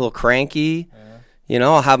cranky. a little cranky.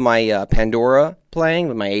 I'll have my Pandora playing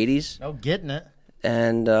with my 80s. Oh, getting it.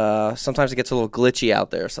 And sometimes it gets a little glitchy out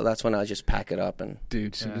there, so that's when I just pack it up. And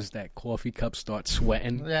Dude, as soon as that coffee cup starts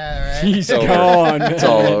sweating, Yeah, right. he's over. gone. it's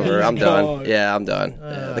all over. I'm done. gone. Yeah, I'm done.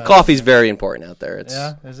 The coffee's very important out there. It's,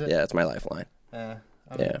 Yeah, is it? Yeah, it's my lifeline. Yeah.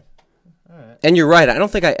 Yeah. All right. And you're right. I don't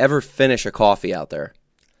think I ever finish a coffee out there.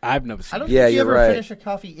 I've never I seen don't it. Yeah, think you you're ever right. finish a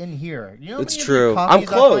coffee in here. You know how It's many of true. your I'm coffees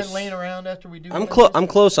I close. find laying around after we do I'm one? close. I'm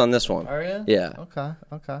close on this one. Are you? Yeah.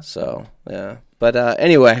 Okay. So yeah. But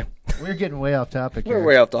anyway, We're getting way off topic we're here.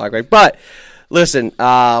 way off topic. Right? But listen,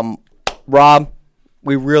 Rob,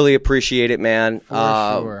 we really appreciate it, man. For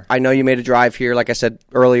sure. I know you made a drive here, like I said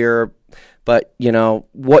earlier, but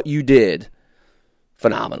what you did,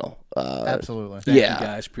 phenomenal. Absolutely. Thank Yeah. you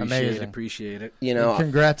guys. Amazing. Appreciate it. And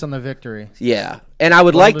congrats on the victory. Yeah, and I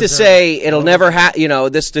would Well like to deserved. say it'll never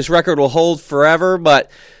this record will hold forever, but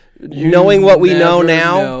knowing what we know never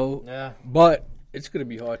now, know, Yeah. but it's going to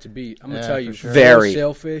be hard to beat. I'm going Yeah, to tell you. for sure. Very.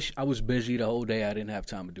 Sailfish, I was busy the whole day. I didn't have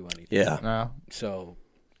time to do anything. yeah, No. So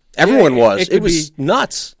everyone Yeah, was. it It could was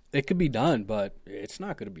nuts. it could be done, but it's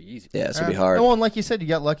not going to be easy. Yeah, it's gonna be hard. Well, and like you said, you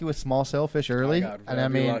got lucky with small sailfish early, got and I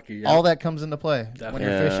very mean, lucky, yeah. all that comes into play when Definitely.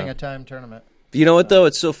 you're Yeah. fishing a time tournament. You know what though?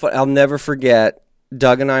 It's so fun. I'll never forget.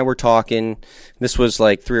 Doug and I were talking. This was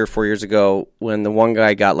like 3 or 4 years ago when the one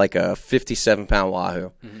guy got like a 57-pound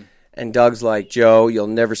wahoo. And Doug's like, Joe, you'll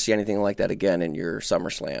never see anything like that again in your summer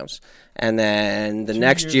slams. And then the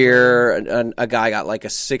next year, a guy got like a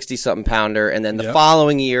 60-something pounder. And then the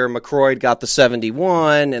following year, McCroyd got the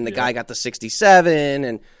 71, and the guy got the 67.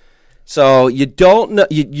 And so you don't know.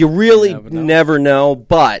 You really never know.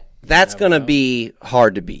 But that's going to be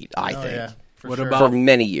hard to beat, I think. Yeah. What sure. about For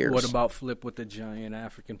many years. What about Flip with the giant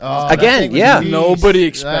African? Oh, pop? that Again, thing was yeah. a beast. Nobody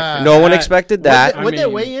expected Yeah. No one expected that. Would they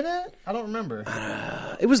mean- weigh in it? I don't remember.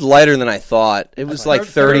 It was lighter than I thought. It was like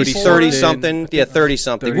 30 something. Yeah, 30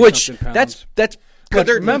 something. 30 Which something that's pounds. because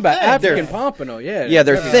they're Remember, African they're, pompano, yeah. yeah,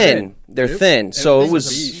 they're thin. They're thin. So it it was was a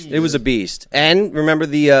beast. it was a beast. And remember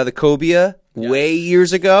the cobia way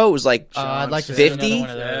years ago? It was like I'd like to see another 50. one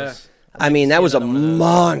of those. I mean, that was a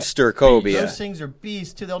monster Those cobia. things are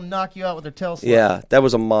beasts too. They'll knock you out with their tail slap. Yeah, that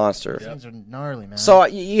was a monster. Those things are gnarly, man. So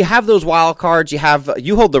you have those wild cards. You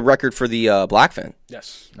hold the record for the blackfin.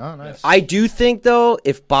 Yes. Oh, nice. I do think though,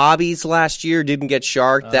 if Bobby's last year didn't get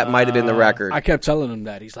sharked, that might have been the record. I kept telling him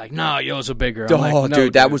that. He's like, no, yours are bigger. I'm Oh, like, no,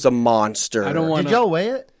 dude, that was a monster. I don't want Did y'all weigh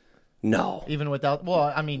it? No. Even without?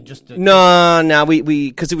 Well, I mean, just to, No, we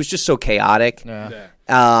because it was just so chaotic. Yeah.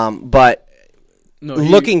 But No,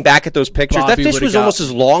 looking back at those pictures, Bobby that fish would've was got almost me.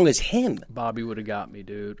 as long as him. Bobby would have got me,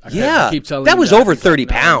 dude. Yeah, I keep telling that him was that. over He's like, 30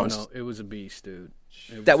 no, pounds. No, it was a beast, dude.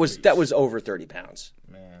 It That a was beast. over 30 pounds.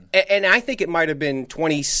 Man. And I think it might have been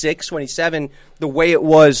 26, 27, the way it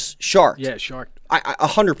was sharked. Yeah, shark.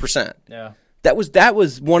 100%. Yeah. That was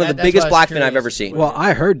one of the That's biggest why I was blackfin I've curious. ever seen. Well,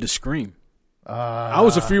 I heard the scream. I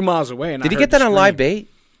was a few miles away, and Did I he heard get that the on scream. live bait?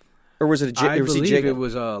 Or was it a jig? I Or was he believe jigging? it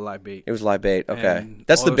was live bait. It was live bait. Okay. And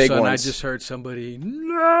That's all the of a big sudden, ones. I just heard somebody,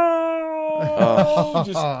 no,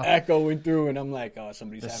 just echoing through, and I'm like, oh,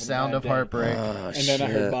 somebody's The having sound a of bad day. heartbreak. And then I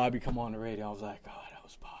heard Bobby come on the radio. I was like, oh, that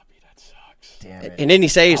was Bobby. That sucks. Damn it. And didn't he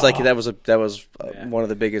say he's like that was one of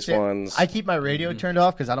the biggest See, ones? I keep my radio turned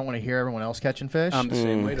off because I don't want to hear everyone else catching fish. I'm the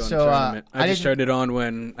same way during So, the tournament. I I just didn't- turned it on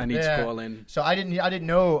when I need Yeah. to call in. So I didn't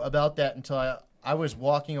know about that until I was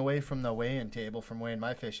walking away from the weigh-in table from weighing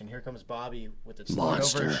my fish, and here comes Bobby with it slung over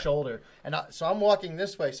Monster. his shoulder. And so I'm walking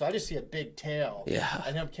this way, so I just see a big tail. Yeah.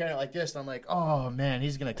 And him carrying it like this, and I'm like, oh, man,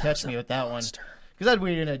 he's going to catch me with that one. Because I'd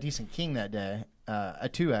weighed in a decent king that day, a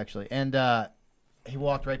 2 actually. And he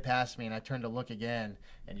walked right past me, and I turned to look again,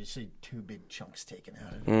 and you see 2 big chunks taken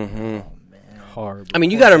out of it. Mm-hmm. Oh, man. Horrible. I mean,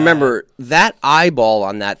 you got to remember that eyeball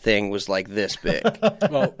on that thing was like this big.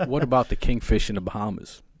 Well, what about the kingfish in the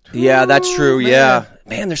Bahamas? Yeah, that's true. Man. Yeah,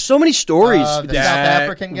 man, there's so many stories. The South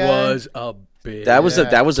African guy was a big. that was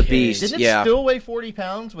a beast. Didn't it Yeah. still weigh 40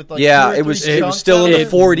 pounds with like Yeah, 2 or it 3 was chunks still in on the it?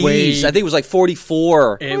 40s. I think it was like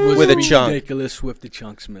 44 It was with a chunk. ridiculous with the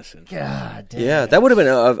chunks missing. God damn. Yeah, that would have been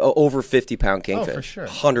a over 50-pound kingfish. for sure.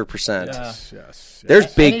 100%. Yeah. Yes. There's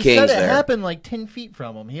And big he kings said it there. happened like 10 feet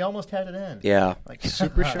from him. He almost had it in. Yeah. Like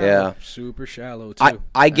Super shallow. Yeah. Super shallow too.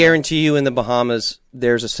 I guarantee you in the Bahamas,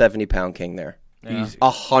 there's a 70-pound king there. Easy.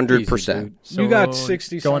 100%. You got So,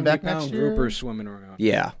 60 going back pound next year? groupers swimming around.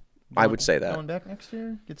 Yeah, I would say that. Going back next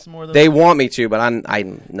year? Get some more of those. They want me to, but I'm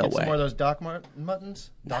no get some more of way. those Doc Muttons?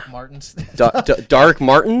 Doc Martens? Dark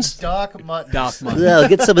Martins? Doc Muttons. Doc Martens. Yeah,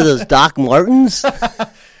 get some of those Doc Martins.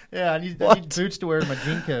 Yeah, I need boots to wear in my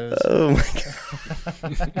Jinkos. Oh my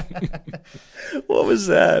god. What was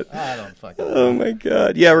that? I don't fucking know. Oh my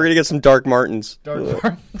god. Yeah, we're gonna get some Dark Martins. Dark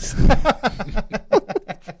Martens.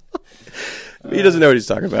 He doesn't know what he's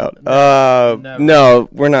talking about. Never. No,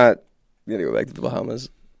 we're not gonna go back to the Bahamas.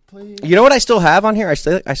 Please. You know what I still have on here? I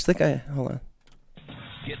think I hold on.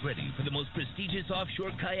 Get ready for the most prestigious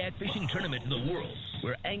offshore kayak fishing tournament in the world,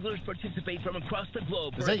 where anglers participate from across the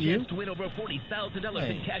globe Is for a that you? chance to win over $40,000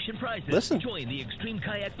 in cash and prizes. Listen. Join the Extreme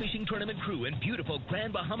Kayak Fishing Tournament crew in beautiful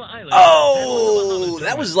Grand Bahama Island. Oh,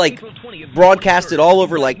 that was like April 20th to broadcasted 23rd. all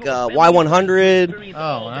over like Y100.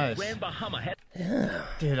 Oh, nice. Grand Bahama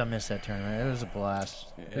Dude, I missed that tournament. It was a blast.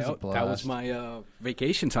 It was a blast. That was my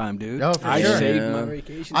vacation time, dude. Oh, for I sure. saved Yeah. my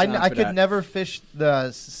vacation time I for could that. never fish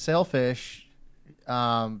the sailfish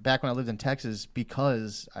back when I lived in Texas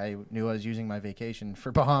because I knew I was using my vacation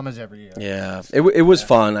for Bahamas every year. Yeah, it was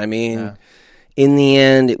fun. I mean, Yeah. in the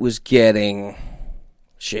end, it was getting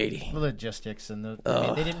shady. The logistics and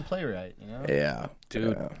they didn't play right, you know? Yeah,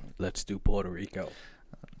 Dude, let's do Puerto Rico.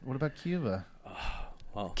 What about Cuba?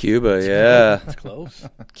 Cuba. Yeah, It's close.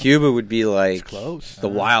 Cuba would be It's like close. the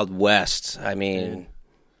Wild West. I mean,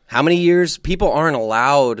 how many years people aren't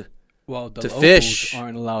allowed? Well, the To locals fish.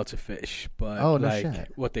 aren't allowed to fish, but Oh, no like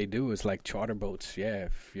shit. what they do is like charter boats. Yeah,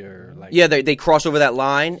 if you're like Yeah, they cross over that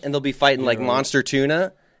line and they'll be fighting like Yeah. monster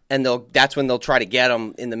tuna, and that's when they'll try to get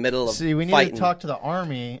them in the middle of See, we need fighting. to talk to the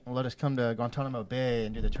Army and let us come to Guantanamo Bay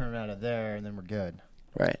and do the tournament out of there, and then we're good.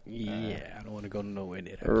 Right, yeah, I don't want to go nowhere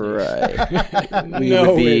near that place. right. We No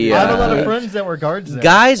would be I have a lot of uh, friends that were guards there.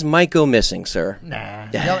 guys might go missing, sir. Nah,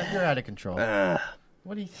 you're out of control.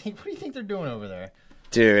 What do you think? What do you think they're doing over there?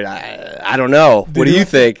 Dude, I don't know. What do you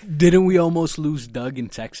think? Didn't we almost lose Doug in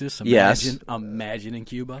Texas? Yes. Imagine in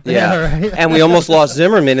Cuba. Yeah, right. and we almost lost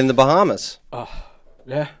Zimmerman in the Bahamas.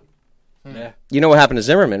 Yeah. You know what happened to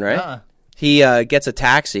Zimmerman, right? Uh-uh. He gets a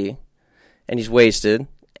taxi, and he's wasted,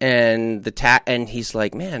 and and he's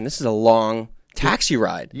like, "Man, this is a long taxi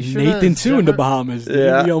ride." You should've Nathan too in the Zimmer- Bahamas. Yeah.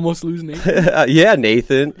 Didn't we almost lose Nathan? Yeah,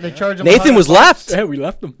 Nathan. They charge him Nathan was $100. left. Yeah, we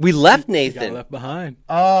left him. We left Got Nathan. left behind.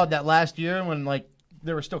 Oh, that last year when like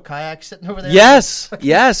there were still kayaks sitting over there. Yes,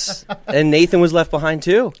 yes. And Nathan was left behind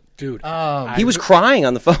too. Dude, He was crying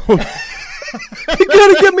on the phone. You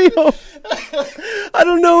gotta get me home. I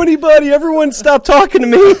don't know anybody. Everyone stop talking to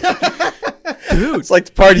me. dude, It's like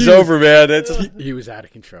the party's over, man. he was out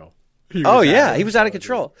of control. He was out of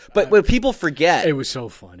control. But what people forget, It was so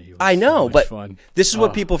funny. It was I know, so much but fun. this is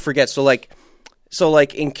what people forget. So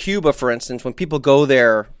like in Cuba, for instance, when people go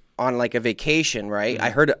there on like a vacation, right? I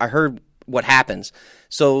heard what happens.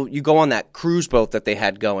 So you go on that cruise boat that they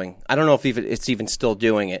had going. I don't know if it's even still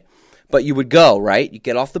doing it, but you would go, right? You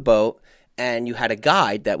get off the boat and you had a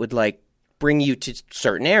guide that would like bring you to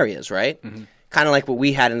certain areas, right? Mm-hmm. Kind of like what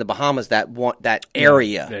we had in the Bahamas, that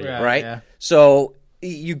area, Yeah, right? yeah. So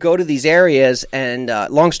you go to these areas, and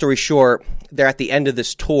long story short, they're at the end of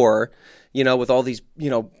this tour, you know, with all these, you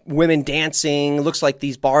know, women dancing. It looks like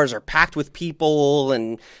these bars are packed with people,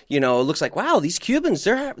 and, you know, it looks like, wow, these Cubans,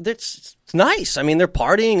 it's nice. I mean, they're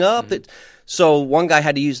partying up. So one guy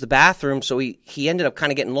had to use the bathroom, so he ended up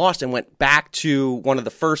kind of getting lost and went back to one of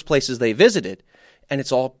the first places they visited, and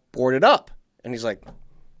it's all boarded up. And he's like,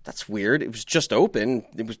 that's weird. It was just open.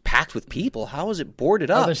 It was packed with people. How is it boarded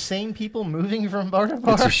Are up? the same people moving from bar to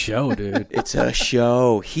bar? It's a show, dude. It's a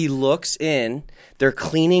show. He looks in. They're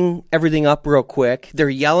cleaning everything up real quick. They're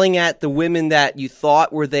yelling at the women that you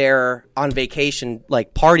thought were there on vacation,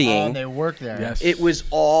 like partying. Oh, they work there. Yes. It was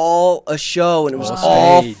all a show, and it was All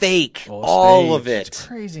all staged. fake. All All of staged. it.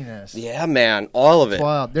 Craziness. Yeah, man. All of it.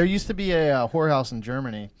 Wow. There used to be a whorehouse in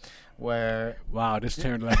Germany where Wow, this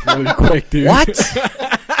turned like really quick, dude. What?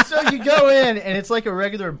 so you go in and it's like a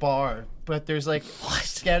regular bar, but there's like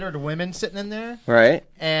scattered women sitting in there, Right?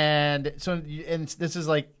 and this is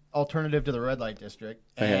like alternative to the red light district,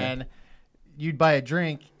 and you'd buy a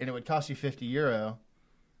drink and it would cost you €50,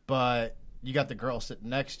 but you got the girl sitting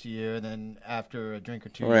next to you, and then after a drink or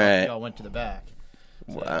two, Right. y'all went to the back.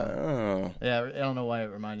 So, Wow. yeah, I don't know why it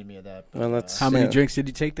reminded me of that. But, Well, that's How many drinks did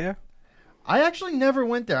you take there? I actually never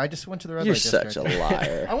went there. I just went to the red You're light district. such a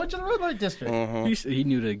liar. I went to the red light district. He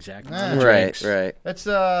knew the exact Ah. drinks. Right. That's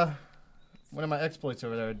one of my exploits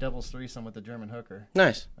over there, a devil's threesome with the German hooker.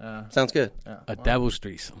 Nice. Sounds good. Yeah, A devil's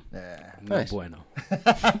threesome. Yeah. No Nice. bueno.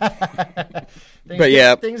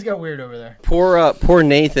 Things got weird over there. Poor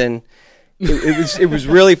Nathan. It was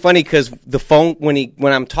really funny because the phone when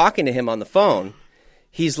I'm talking to him on the phone,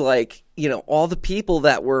 he's like, all the people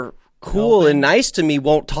that were cool and nice to me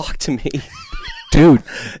won't talk to me. Dude,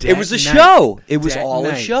 It was a show. It was all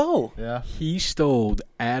a show. Yeah. He stole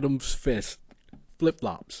Adam's fist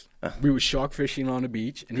flip-flops. We were shark fishing on the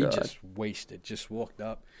beach, and he just wasted, just walked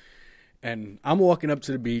up. And I'm walking up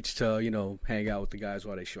to the beach to, hang out with the guys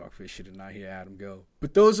while they shark fishing, and I hear Adam go,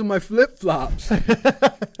 "But those are my flip-flops."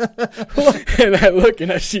 And I look,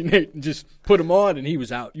 and I see Nathan just put them on, and he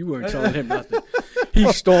was out. You weren't telling him nothing.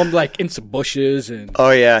 He stormed, in some bushes. And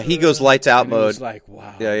Oh, yeah. He goes lights out and it mode. was like,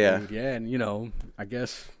 wow. Yeah. Dude, yeah, and, I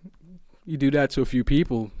guess you do that to a few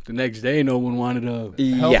people. The next day, no one wanted to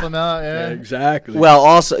Help him out, Yeah, yeah. exactly. Well,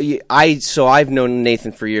 also, I've known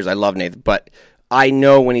Nathan for years. I love Nathan, but I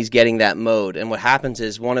know when he's getting that mode, and what happens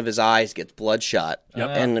is one of his eyes gets bloodshot,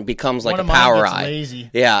 and it becomes like One a of mine power gets eye. lazy.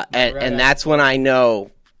 Yeah, Right and that's when I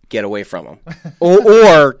know get away from him,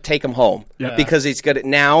 or take him home because he's got it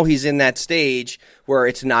now. He's in that stage where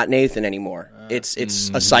it's not Nathan anymore. It's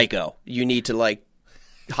a psycho. You need to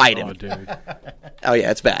hide him. Oh, dude. Oh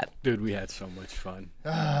yeah, it's bad. Dude, we had so much fun.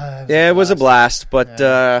 Yeah, it was a blast, but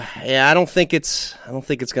I don't think it's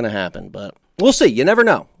gonna happen. But we'll see. You never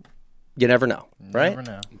know. You never know, right? Never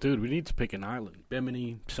know. Dude, we need to pick an island.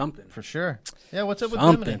 Bimini, something. For sure. Yeah, what's up with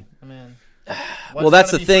Something. Bimini? I mean, Well,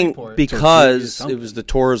 that's the thing Freeport? because Something. it was the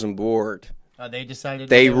tourism board. They decided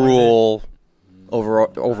They what wanted. rule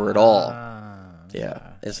over it all. Ah, Yeah,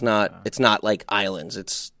 it's not like islands.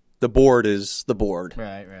 It's the board is the board.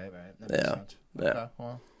 Right. That makes Yeah. sense. Yeah. Okay,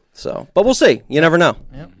 well, So, but we'll see. You never know.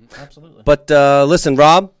 yeah, absolutely. But listen,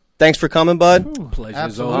 Rob, thanks for coming, bud. Pleasure as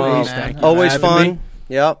Absolutely, always. man. Thank you. Always for having fun.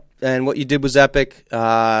 me. Yep. And what you did was epic.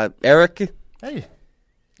 Eric, Hey,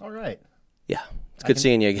 all right. yeah, it's good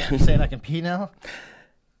seeing you again. You saying I can pee now?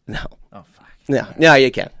 No. Oh, fuck. Yeah,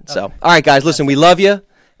 you can. So, all right, guys, listen, we love you,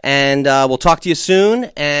 and we'll talk to you soon.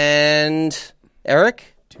 And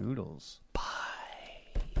Eric, Toodles.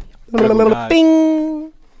 Guys.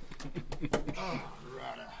 bing.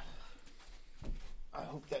 I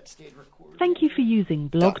hope that stayed recorded. Thank you for using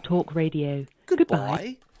Blog Talk Radio.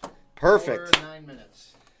 Goodbye. Perfect. 9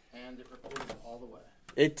 minutes, and it recorded all the way.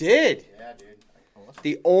 It did. Yeah, dude.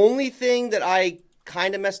 The only thing that I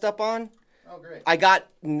kind of messed up on, Oh, great. I got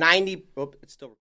 90. Oh, it's still.